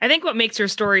 So I think what makes your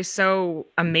story so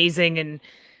amazing, and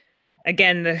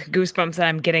again, the goosebumps that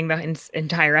I'm getting the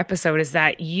entire episode, is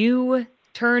that you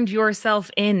turned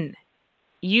yourself in.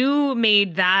 You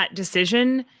made that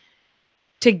decision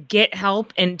to get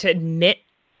help and to admit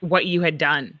what you had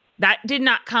done. That did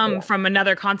not come from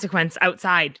another consequence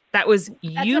outside. That was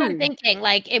That's you. what I'm thinking.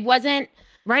 Like, it wasn't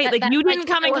right. that, Like that's you didn't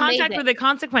come in so contact amazing. with the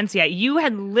consequence yet. You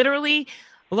had literally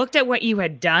looked at what you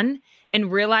had done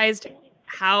and realized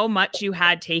how much you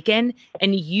had taken,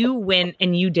 and you went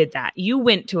and you did that. You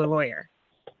went to a lawyer.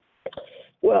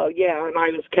 Well, yeah, and I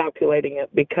was calculating it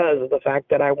because of the fact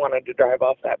that I wanted to drive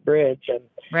off that bridge. And,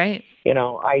 Right. you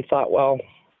know, I thought, well,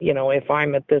 you know, if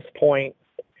I'm at this point,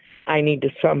 I need to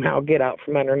somehow get out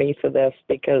from underneath of this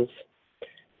because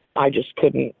I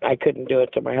couldn't do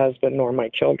it to my husband nor my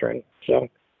children. So,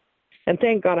 and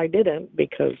thank God I didn't,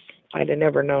 because I'd have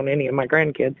never known any of my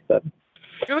grandkids. But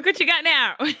look what you got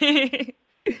now.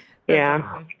 yeah.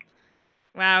 Awesome.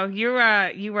 Wow,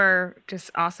 you were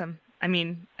just awesome. I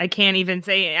mean, I can't even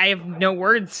say, I have no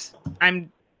words.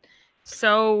 I'm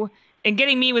so, and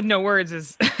getting me with no words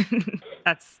is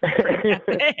that's pretty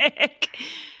epic.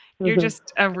 You're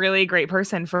just a really great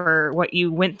person for what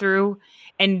you went through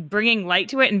and bringing light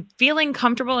to it and feeling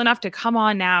comfortable enough to come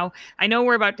on now. I know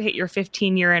we're about to hit your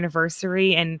 15-year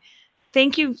anniversary, and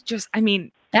thank you. Just, I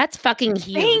mean, That's fucking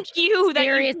huge. thank you.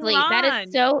 Seriously,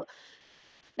 That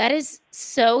that is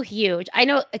so huge. I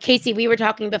know, Casey, we were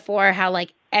talking before how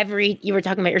like you were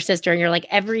talking about your sister, and you're like,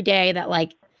 every day that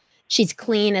like she's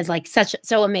clean is like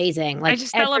so amazing. Like, I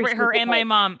just celebrate her and my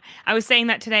mom. I was saying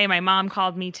that today. My mom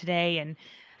called me today,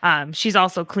 and she's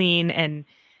also clean, and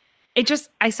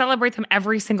I celebrate them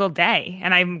every single day,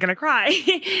 and I'm gonna cry,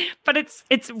 but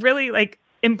it's really like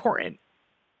important.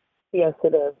 Yes,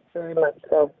 it is. Very much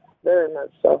so. Very much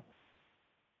so.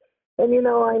 And, you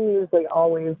know, I'm usually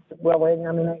always willing.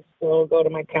 I mean, I still go to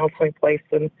my counseling place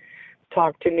and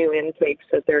talk to new intakes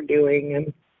that they're doing.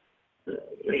 And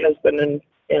my husband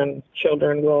and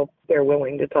children they're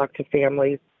willing to talk to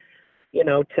families, you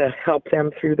know, to help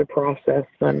them through the process.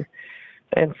 And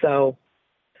so.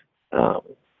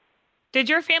 Did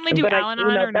your family do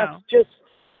Al-Anon or no?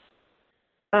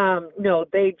 No,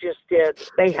 they just did.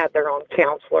 They had their own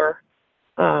counselor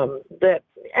that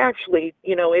actually,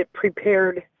 you know, it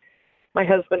prepared my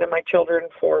husband and my children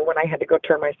for when I had to go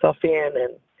turn myself in,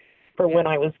 and for when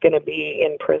I was going to be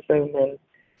in prison. And,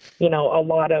 you know,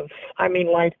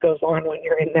 life goes on when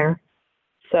you're in there.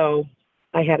 So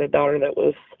I had a daughter that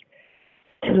was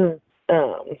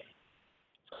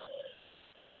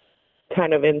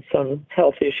kind of in some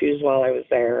health issues while I was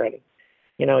there. And,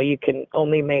 you know, you can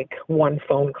only make one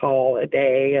phone call a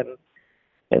day.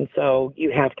 And so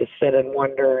you have to sit and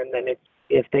wonder. And then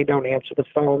if they don't answer the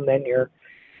phone, then you're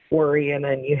worrying,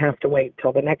 and you have to wait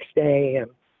till the next day. And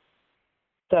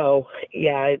so,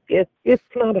 yeah, it's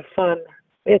not a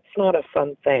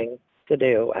fun thing to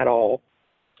do at all.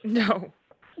 No.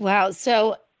 Wow.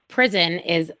 So prison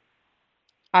is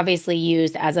obviously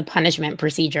used as a punishment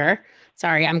procedure.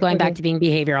 Sorry, I'm going back to being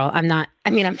behavioral.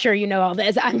 I'm sure you know all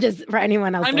this. I'm just, for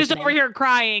anyone else I'm listening. just over here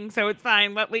crying, so it's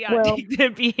fine. Let Leon take the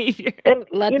behavior. And,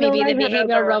 Let me be the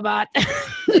behavioral robot.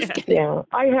 Yeah,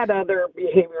 I had other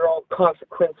behavioral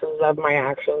consequences of my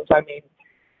actions. I mean,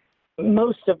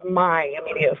 most of my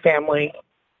immediate family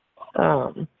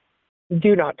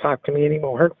do not talk to me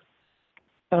anymore.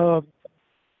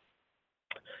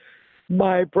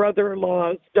 My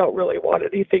brother-in-laws don't really want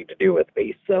anything to do with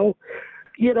me. So,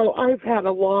 you know, I've had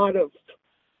a lot of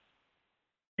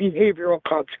behavioral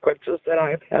consequences that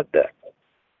I've had to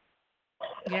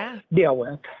deal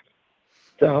with.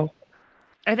 So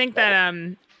I think that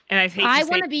and I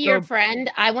want to be your friend.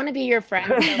 I want to be your friend.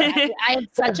 So I have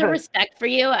such a respect for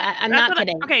you. I'm not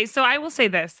kidding. Okay, so I will say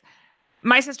this.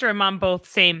 My sister and mom both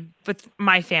same with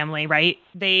my family, right?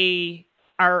 They've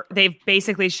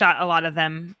basically shut a lot of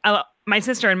them. My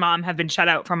sister and mom have been shut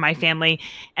out from my family,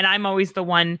 and I'm always the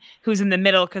one who's in the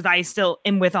middle because I still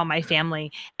am with all my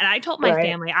family. And I told my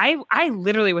family, I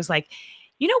literally was like,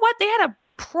 you know what? They had a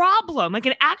problem, like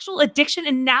an actual addiction,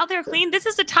 and now they're clean. This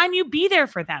is the time you be there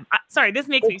for them. Sorry, this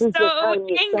makes me so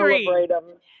angry. Celebrate them.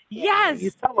 Yes.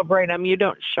 You celebrate them. You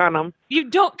don't shun them. You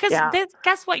don't, because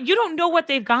guess what? You don't know what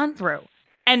they've gone through.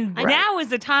 And now is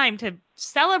the time to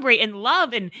celebrate and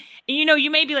love. And, you know, you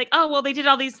may be like, oh, well, they did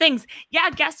all these things. Yeah,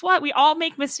 guess what? We all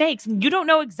make mistakes. And you don't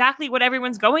know exactly what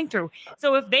everyone's going through.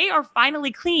 So if they are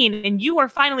finally clean and you are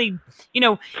finally, you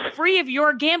know, free of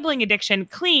your gambling addiction,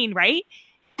 clean, right?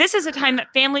 This is a time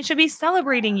that family should be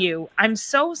celebrating you. I'm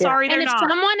so sorry they're not. And if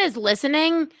someone is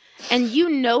listening and you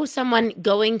know someone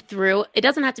going through, it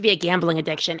doesn't have to be a gambling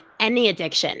addiction, any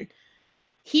addiction.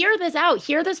 Hear this out.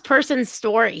 Hear this person's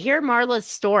story. Hear Marla's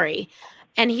story.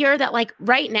 And hear that, like,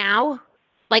 right now,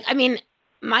 like, I mean,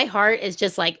 my heart is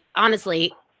just like,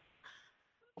 honestly,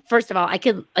 first of all, I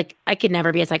could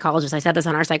never be a psychologist. I said this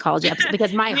on our psychology episode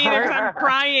because my Neither, 'cause heart, I'm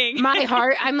crying. my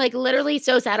heart, I'm like literally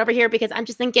so sad over here because I'm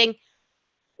just thinking,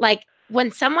 like,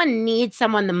 when someone needs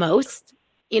someone the most,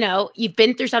 you know, you've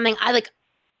been through something.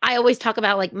 I always talk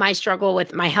about like my struggle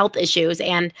with my health issues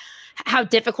and how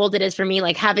difficult it is for me,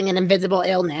 like having an invisible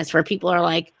illness where people are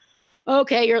like,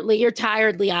 okay, you're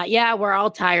tired, Leah. Yeah, we're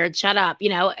all tired. Shut up, you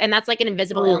know, and that's like an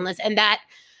invisible illness. And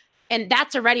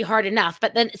that's already hard enough.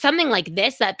 But then something like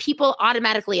this that people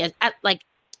automatically like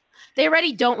they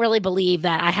already don't really believe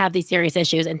that I have these serious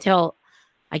issues until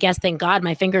I guess, thank God,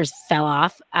 my fingers fell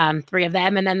off, 3 of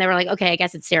them. And then they were like, okay, I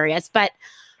guess it's serious. But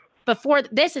before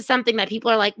this is something that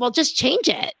people are like, well, just change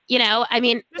it. You know, I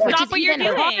mean, Just which stop is what you're even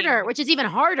doing. harder, which is even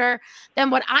harder than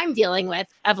what I'm dealing with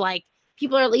of like,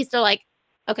 people are at least are like,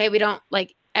 okay, we don't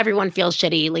like, everyone feels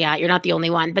shitty, Leah. You're not the only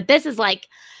one. But this is like,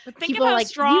 But think people of are how like, you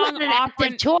strong have an active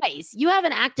operant. choice. You have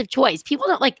an active choice. People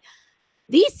don't like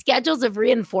these schedules of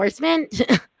reinforcement.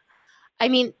 I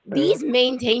mean, these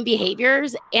maintain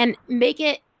behaviors and make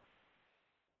it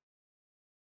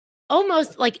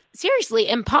almost like seriously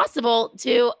impossible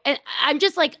to. And I'm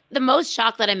just like, the most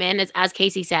shock that I'm in is, as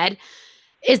Casey said,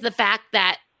 is the fact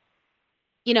that,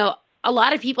 you know, a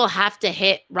lot of people have to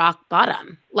hit rock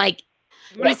bottom. Like,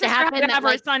 My needs to sister had happen to that, have her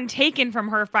like, son taken from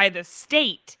her by the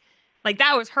state. Like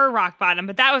that was her rock bottom,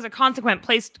 but that was a consequence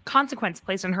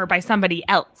placed on her by somebody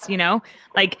else, you know?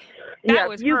 Like that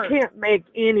was you her. can't make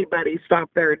anybody stop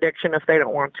their addiction if they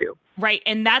don't want to. Right.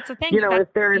 And that's the thing. You know, That's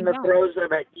if they're in the wrong. throes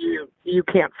of it, you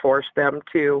can't force them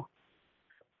to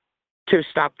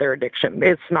stop their addiction.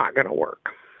 It's not going to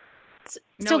work. so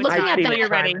No, it's looking not at until that, you're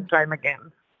ready. Time and time again.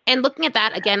 and looking at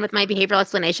that again with my behavioral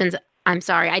explanations, I'm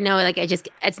sorry. I know, like,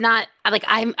 it's not like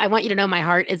I want you to know my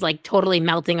heart is like totally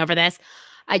melting over this.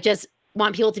 I just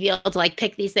want people to be able to like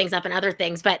pick these things up and other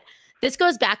things. But this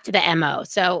goes back to the MO.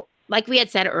 So, like we had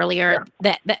said earlier,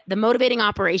 that the motivating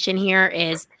operation here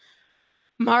is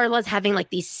Marla's having like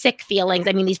these sick feelings.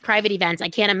 I mean, these private events, I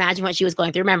can't imagine what she was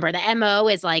going through. Remember, the MO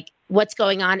is like what's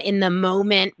going on in the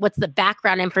moment, what's the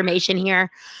background information here.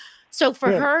 So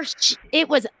for her, it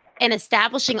was an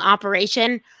establishing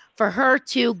operation for her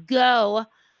to go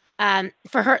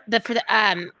for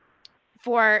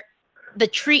the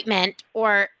treatment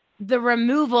or the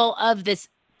removal of this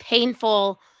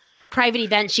painful private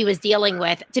event she was dealing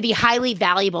with to be highly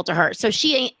valuable to her. So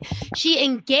she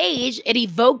engaged, it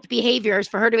evoked behaviors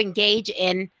for her to engage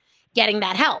in getting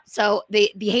that help. So the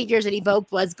behaviors it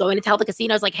evoked was going to tell the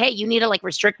casinos like, hey, you need to like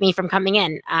restrict me from coming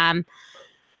in.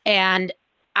 And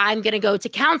I'm going to go to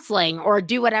counseling or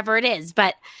do whatever it is.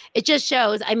 But it just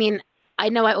shows, I mean, I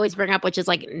know I always bring up, which is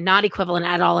like not equivalent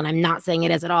at all. And I'm not saying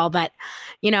it is at all, but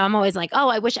you know, I'm always like, oh,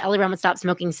 I wish Ellie Run would stop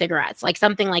smoking cigarettes, like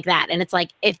something like that. And it's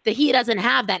like, if he doesn't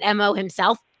have that MO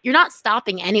himself, you're not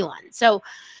stopping anyone. So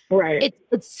Right.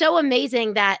 it's so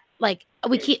amazing that like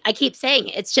I keep saying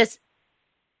it. It's just,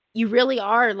 you really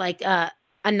are like a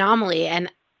anomaly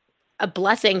and a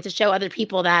blessing to show other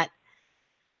people that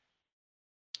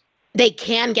they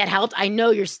can get help. I know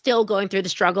you're still going through the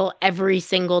struggle every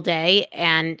single day.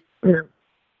 And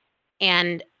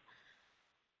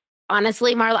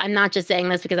honestly, Marla, I'm not just saying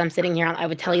this because I'm sitting here. I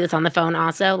would tell you this on the phone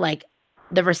also. Like,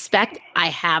 the respect I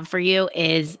have for you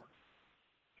is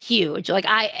huge. Like,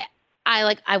 I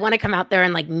want to come out there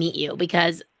and like meet you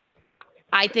because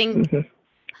I think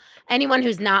anyone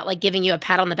who's not like giving you a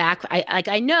pat on the back,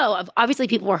 I know of, obviously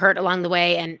people were hurt along the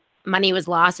way and money was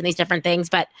lost and these different things,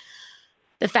 but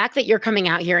the fact that you're coming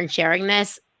out here and sharing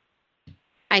this,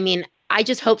 I mean, I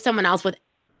just hope someone else with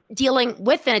dealing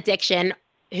with an addiction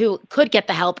who could get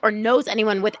the help or knows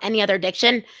anyone with any other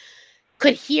addiction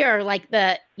could hear like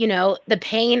the, you know, the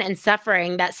pain and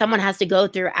suffering that someone has to go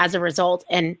through as a result.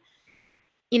 And,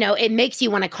 you know, it makes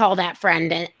you want to call that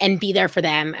friend and be there for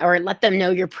them or let them know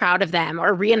you're proud of them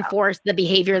or reinforce the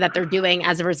behavior that they're doing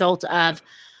as a result of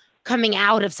coming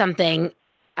out of something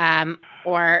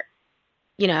or,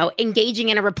 you know, engaging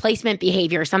in a replacement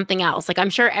behavior or something else. Like, I'm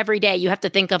sure every day you have to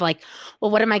think of like, well,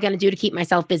 what am I going to do to keep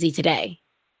myself busy today?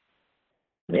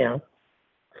 Yeah.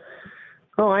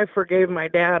 Oh, I forgave my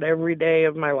dad every day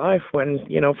of my life when,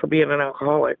 you know, for being an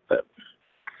alcoholic. But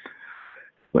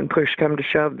when push come to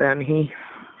shove, then he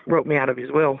wrote me out of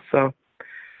his will. So,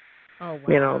 Oh, wow.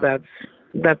 you know,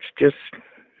 that's just,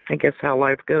 I guess, how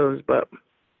life goes. But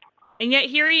And yet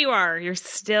here you are. You're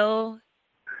still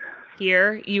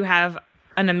here. You have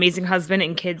an amazing husband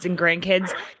and kids and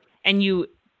grandkids, and you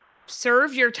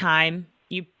served your time.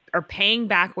 You are paying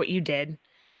back what you did.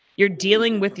 You're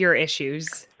dealing with your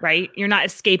issues, right? You're not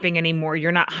escaping anymore.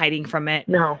 You're not hiding from it.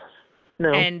 no.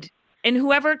 And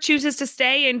whoever chooses to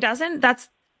stay and doesn't, that's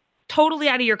totally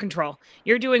out of your control.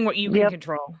 You're doing what you can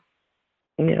control.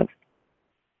 Yep.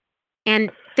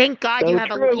 And thank God So you have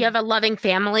true. a loving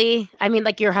family. I mean,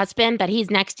 like your husband that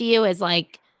he's next to you is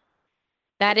like,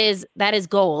 that is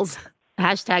goals.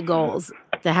 Hashtag goals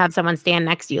to have someone stand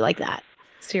next to you like that.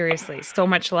 Seriously, so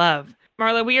much love.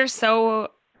 Marla, we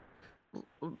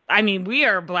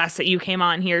are blessed that you came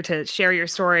on here to share your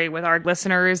story with our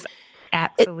listeners.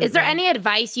 Absolutely. Is there any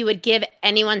advice you would give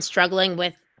anyone struggling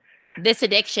with this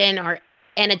addiction or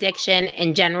an addiction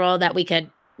in general that we could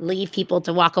leave people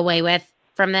to walk away with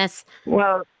from this?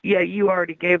 Well, yeah, you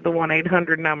already gave the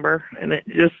 1-800 number, and it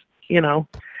just,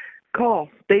 call.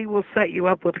 They will set you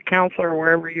up with a counselor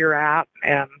wherever you're at,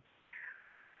 and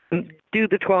do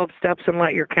the 12 steps and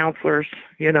let your counselors,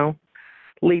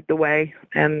 lead the way,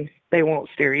 and they won't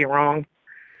steer you wrong.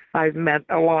 I've met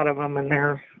a lot of them, and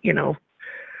they're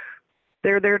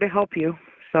there to help you.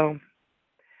 So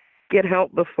get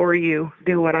help before you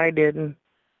do what I did and,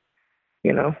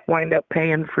 wind up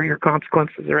paying for your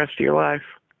consequences the rest of your life.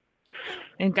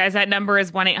 And guys, that number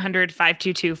is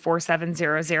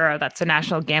 1-800-522-4700. That's a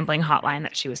national gambling hotline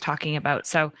that she was talking about.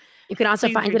 So you can also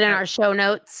find it in our show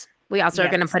notes. We also are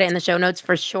going to put it in the show notes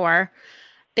for sure.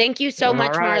 Thank you so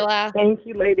much, Marla. Thank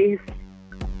you, ladies.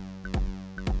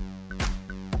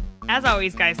 As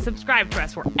always, guys, subscribe to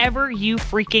us wherever you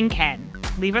freaking can.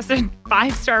 Leave us a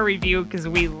 5-star review because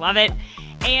we love it.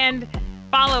 And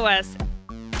follow us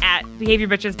at Behavior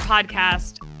Bitches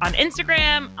Podcast on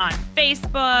Instagram, on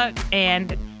Facebook.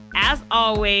 And as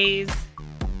always,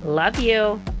 love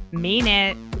you. Mean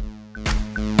it.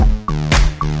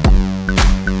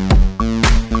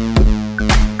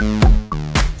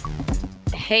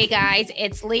 Hey guys,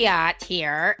 it's Liat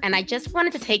here, and I just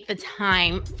wanted to take the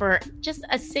time for just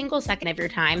a single second of your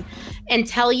time and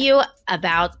tell you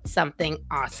about something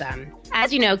awesome.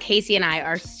 As you know, Casey and I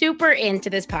are super into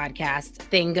this podcast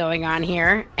thing going on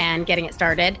here and getting it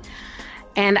started.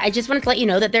 And I just wanted to let you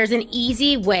know that there's an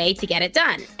easy way to get it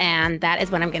done. And that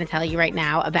is what I'm going to tell you right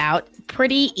now about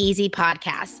Pretty Easy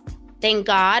Podcast. Thank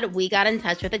God we got in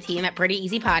touch with the team at Pretty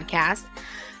Easy Podcast.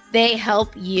 They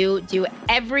help you do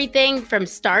everything from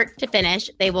start to finish.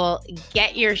 They will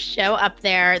get your show up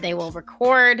there. They will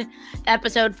record the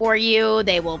episode for you.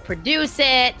 They will produce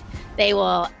it. They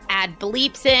will add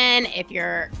bleeps in if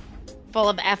you're full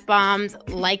of F-bombs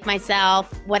like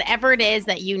myself. Whatever it is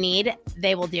that you need,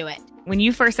 they will do it. When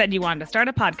you first said you wanted to start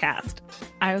a podcast,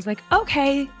 I was like,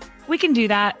 okay, we can do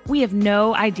that. We have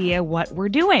no idea what we're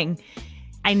doing.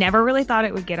 I never really thought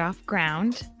it would get off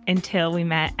ground until we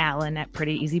met Alan at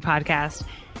Pretty Easy Podcast,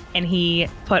 and he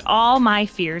put all my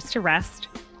fears to rest.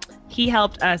 He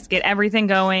helped us get everything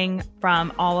going,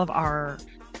 from all of our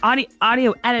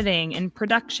audio editing and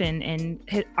production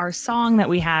and our song that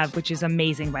we have, which is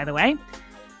amazing, by the way.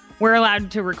 We're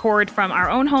allowed to record from our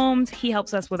own homes. He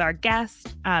helps us with our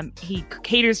guests. He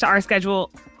caters to our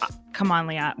schedule. Come on,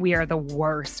 Leah. We are the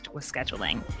worst with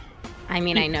scheduling. I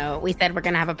mean, I know we said we're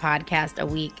going to have a podcast a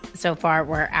week. So far,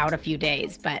 we're out a few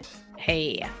days, but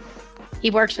hey, he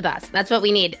works with us. That's what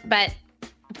we need. But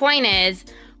the point is,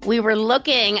 we were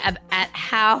looking at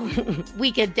how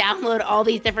we could download all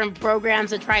these different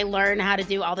programs to try learn how to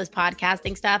do all this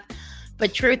podcasting stuff.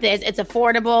 But truth is, it's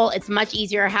affordable. It's much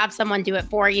easier. Have someone do it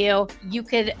for you. You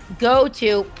could go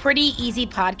to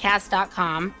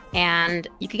prettyeasypodcast.com and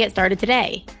you could get started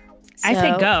today. I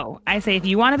say go. I say if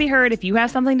you want to be heard, if you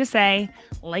have something to say,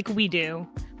 like we do,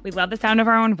 we love the sound of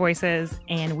our own voices,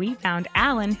 and we found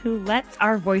Alan who lets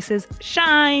our voices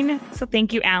shine. So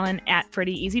thank you, Alan, at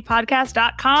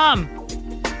prettyeasypodcast.com.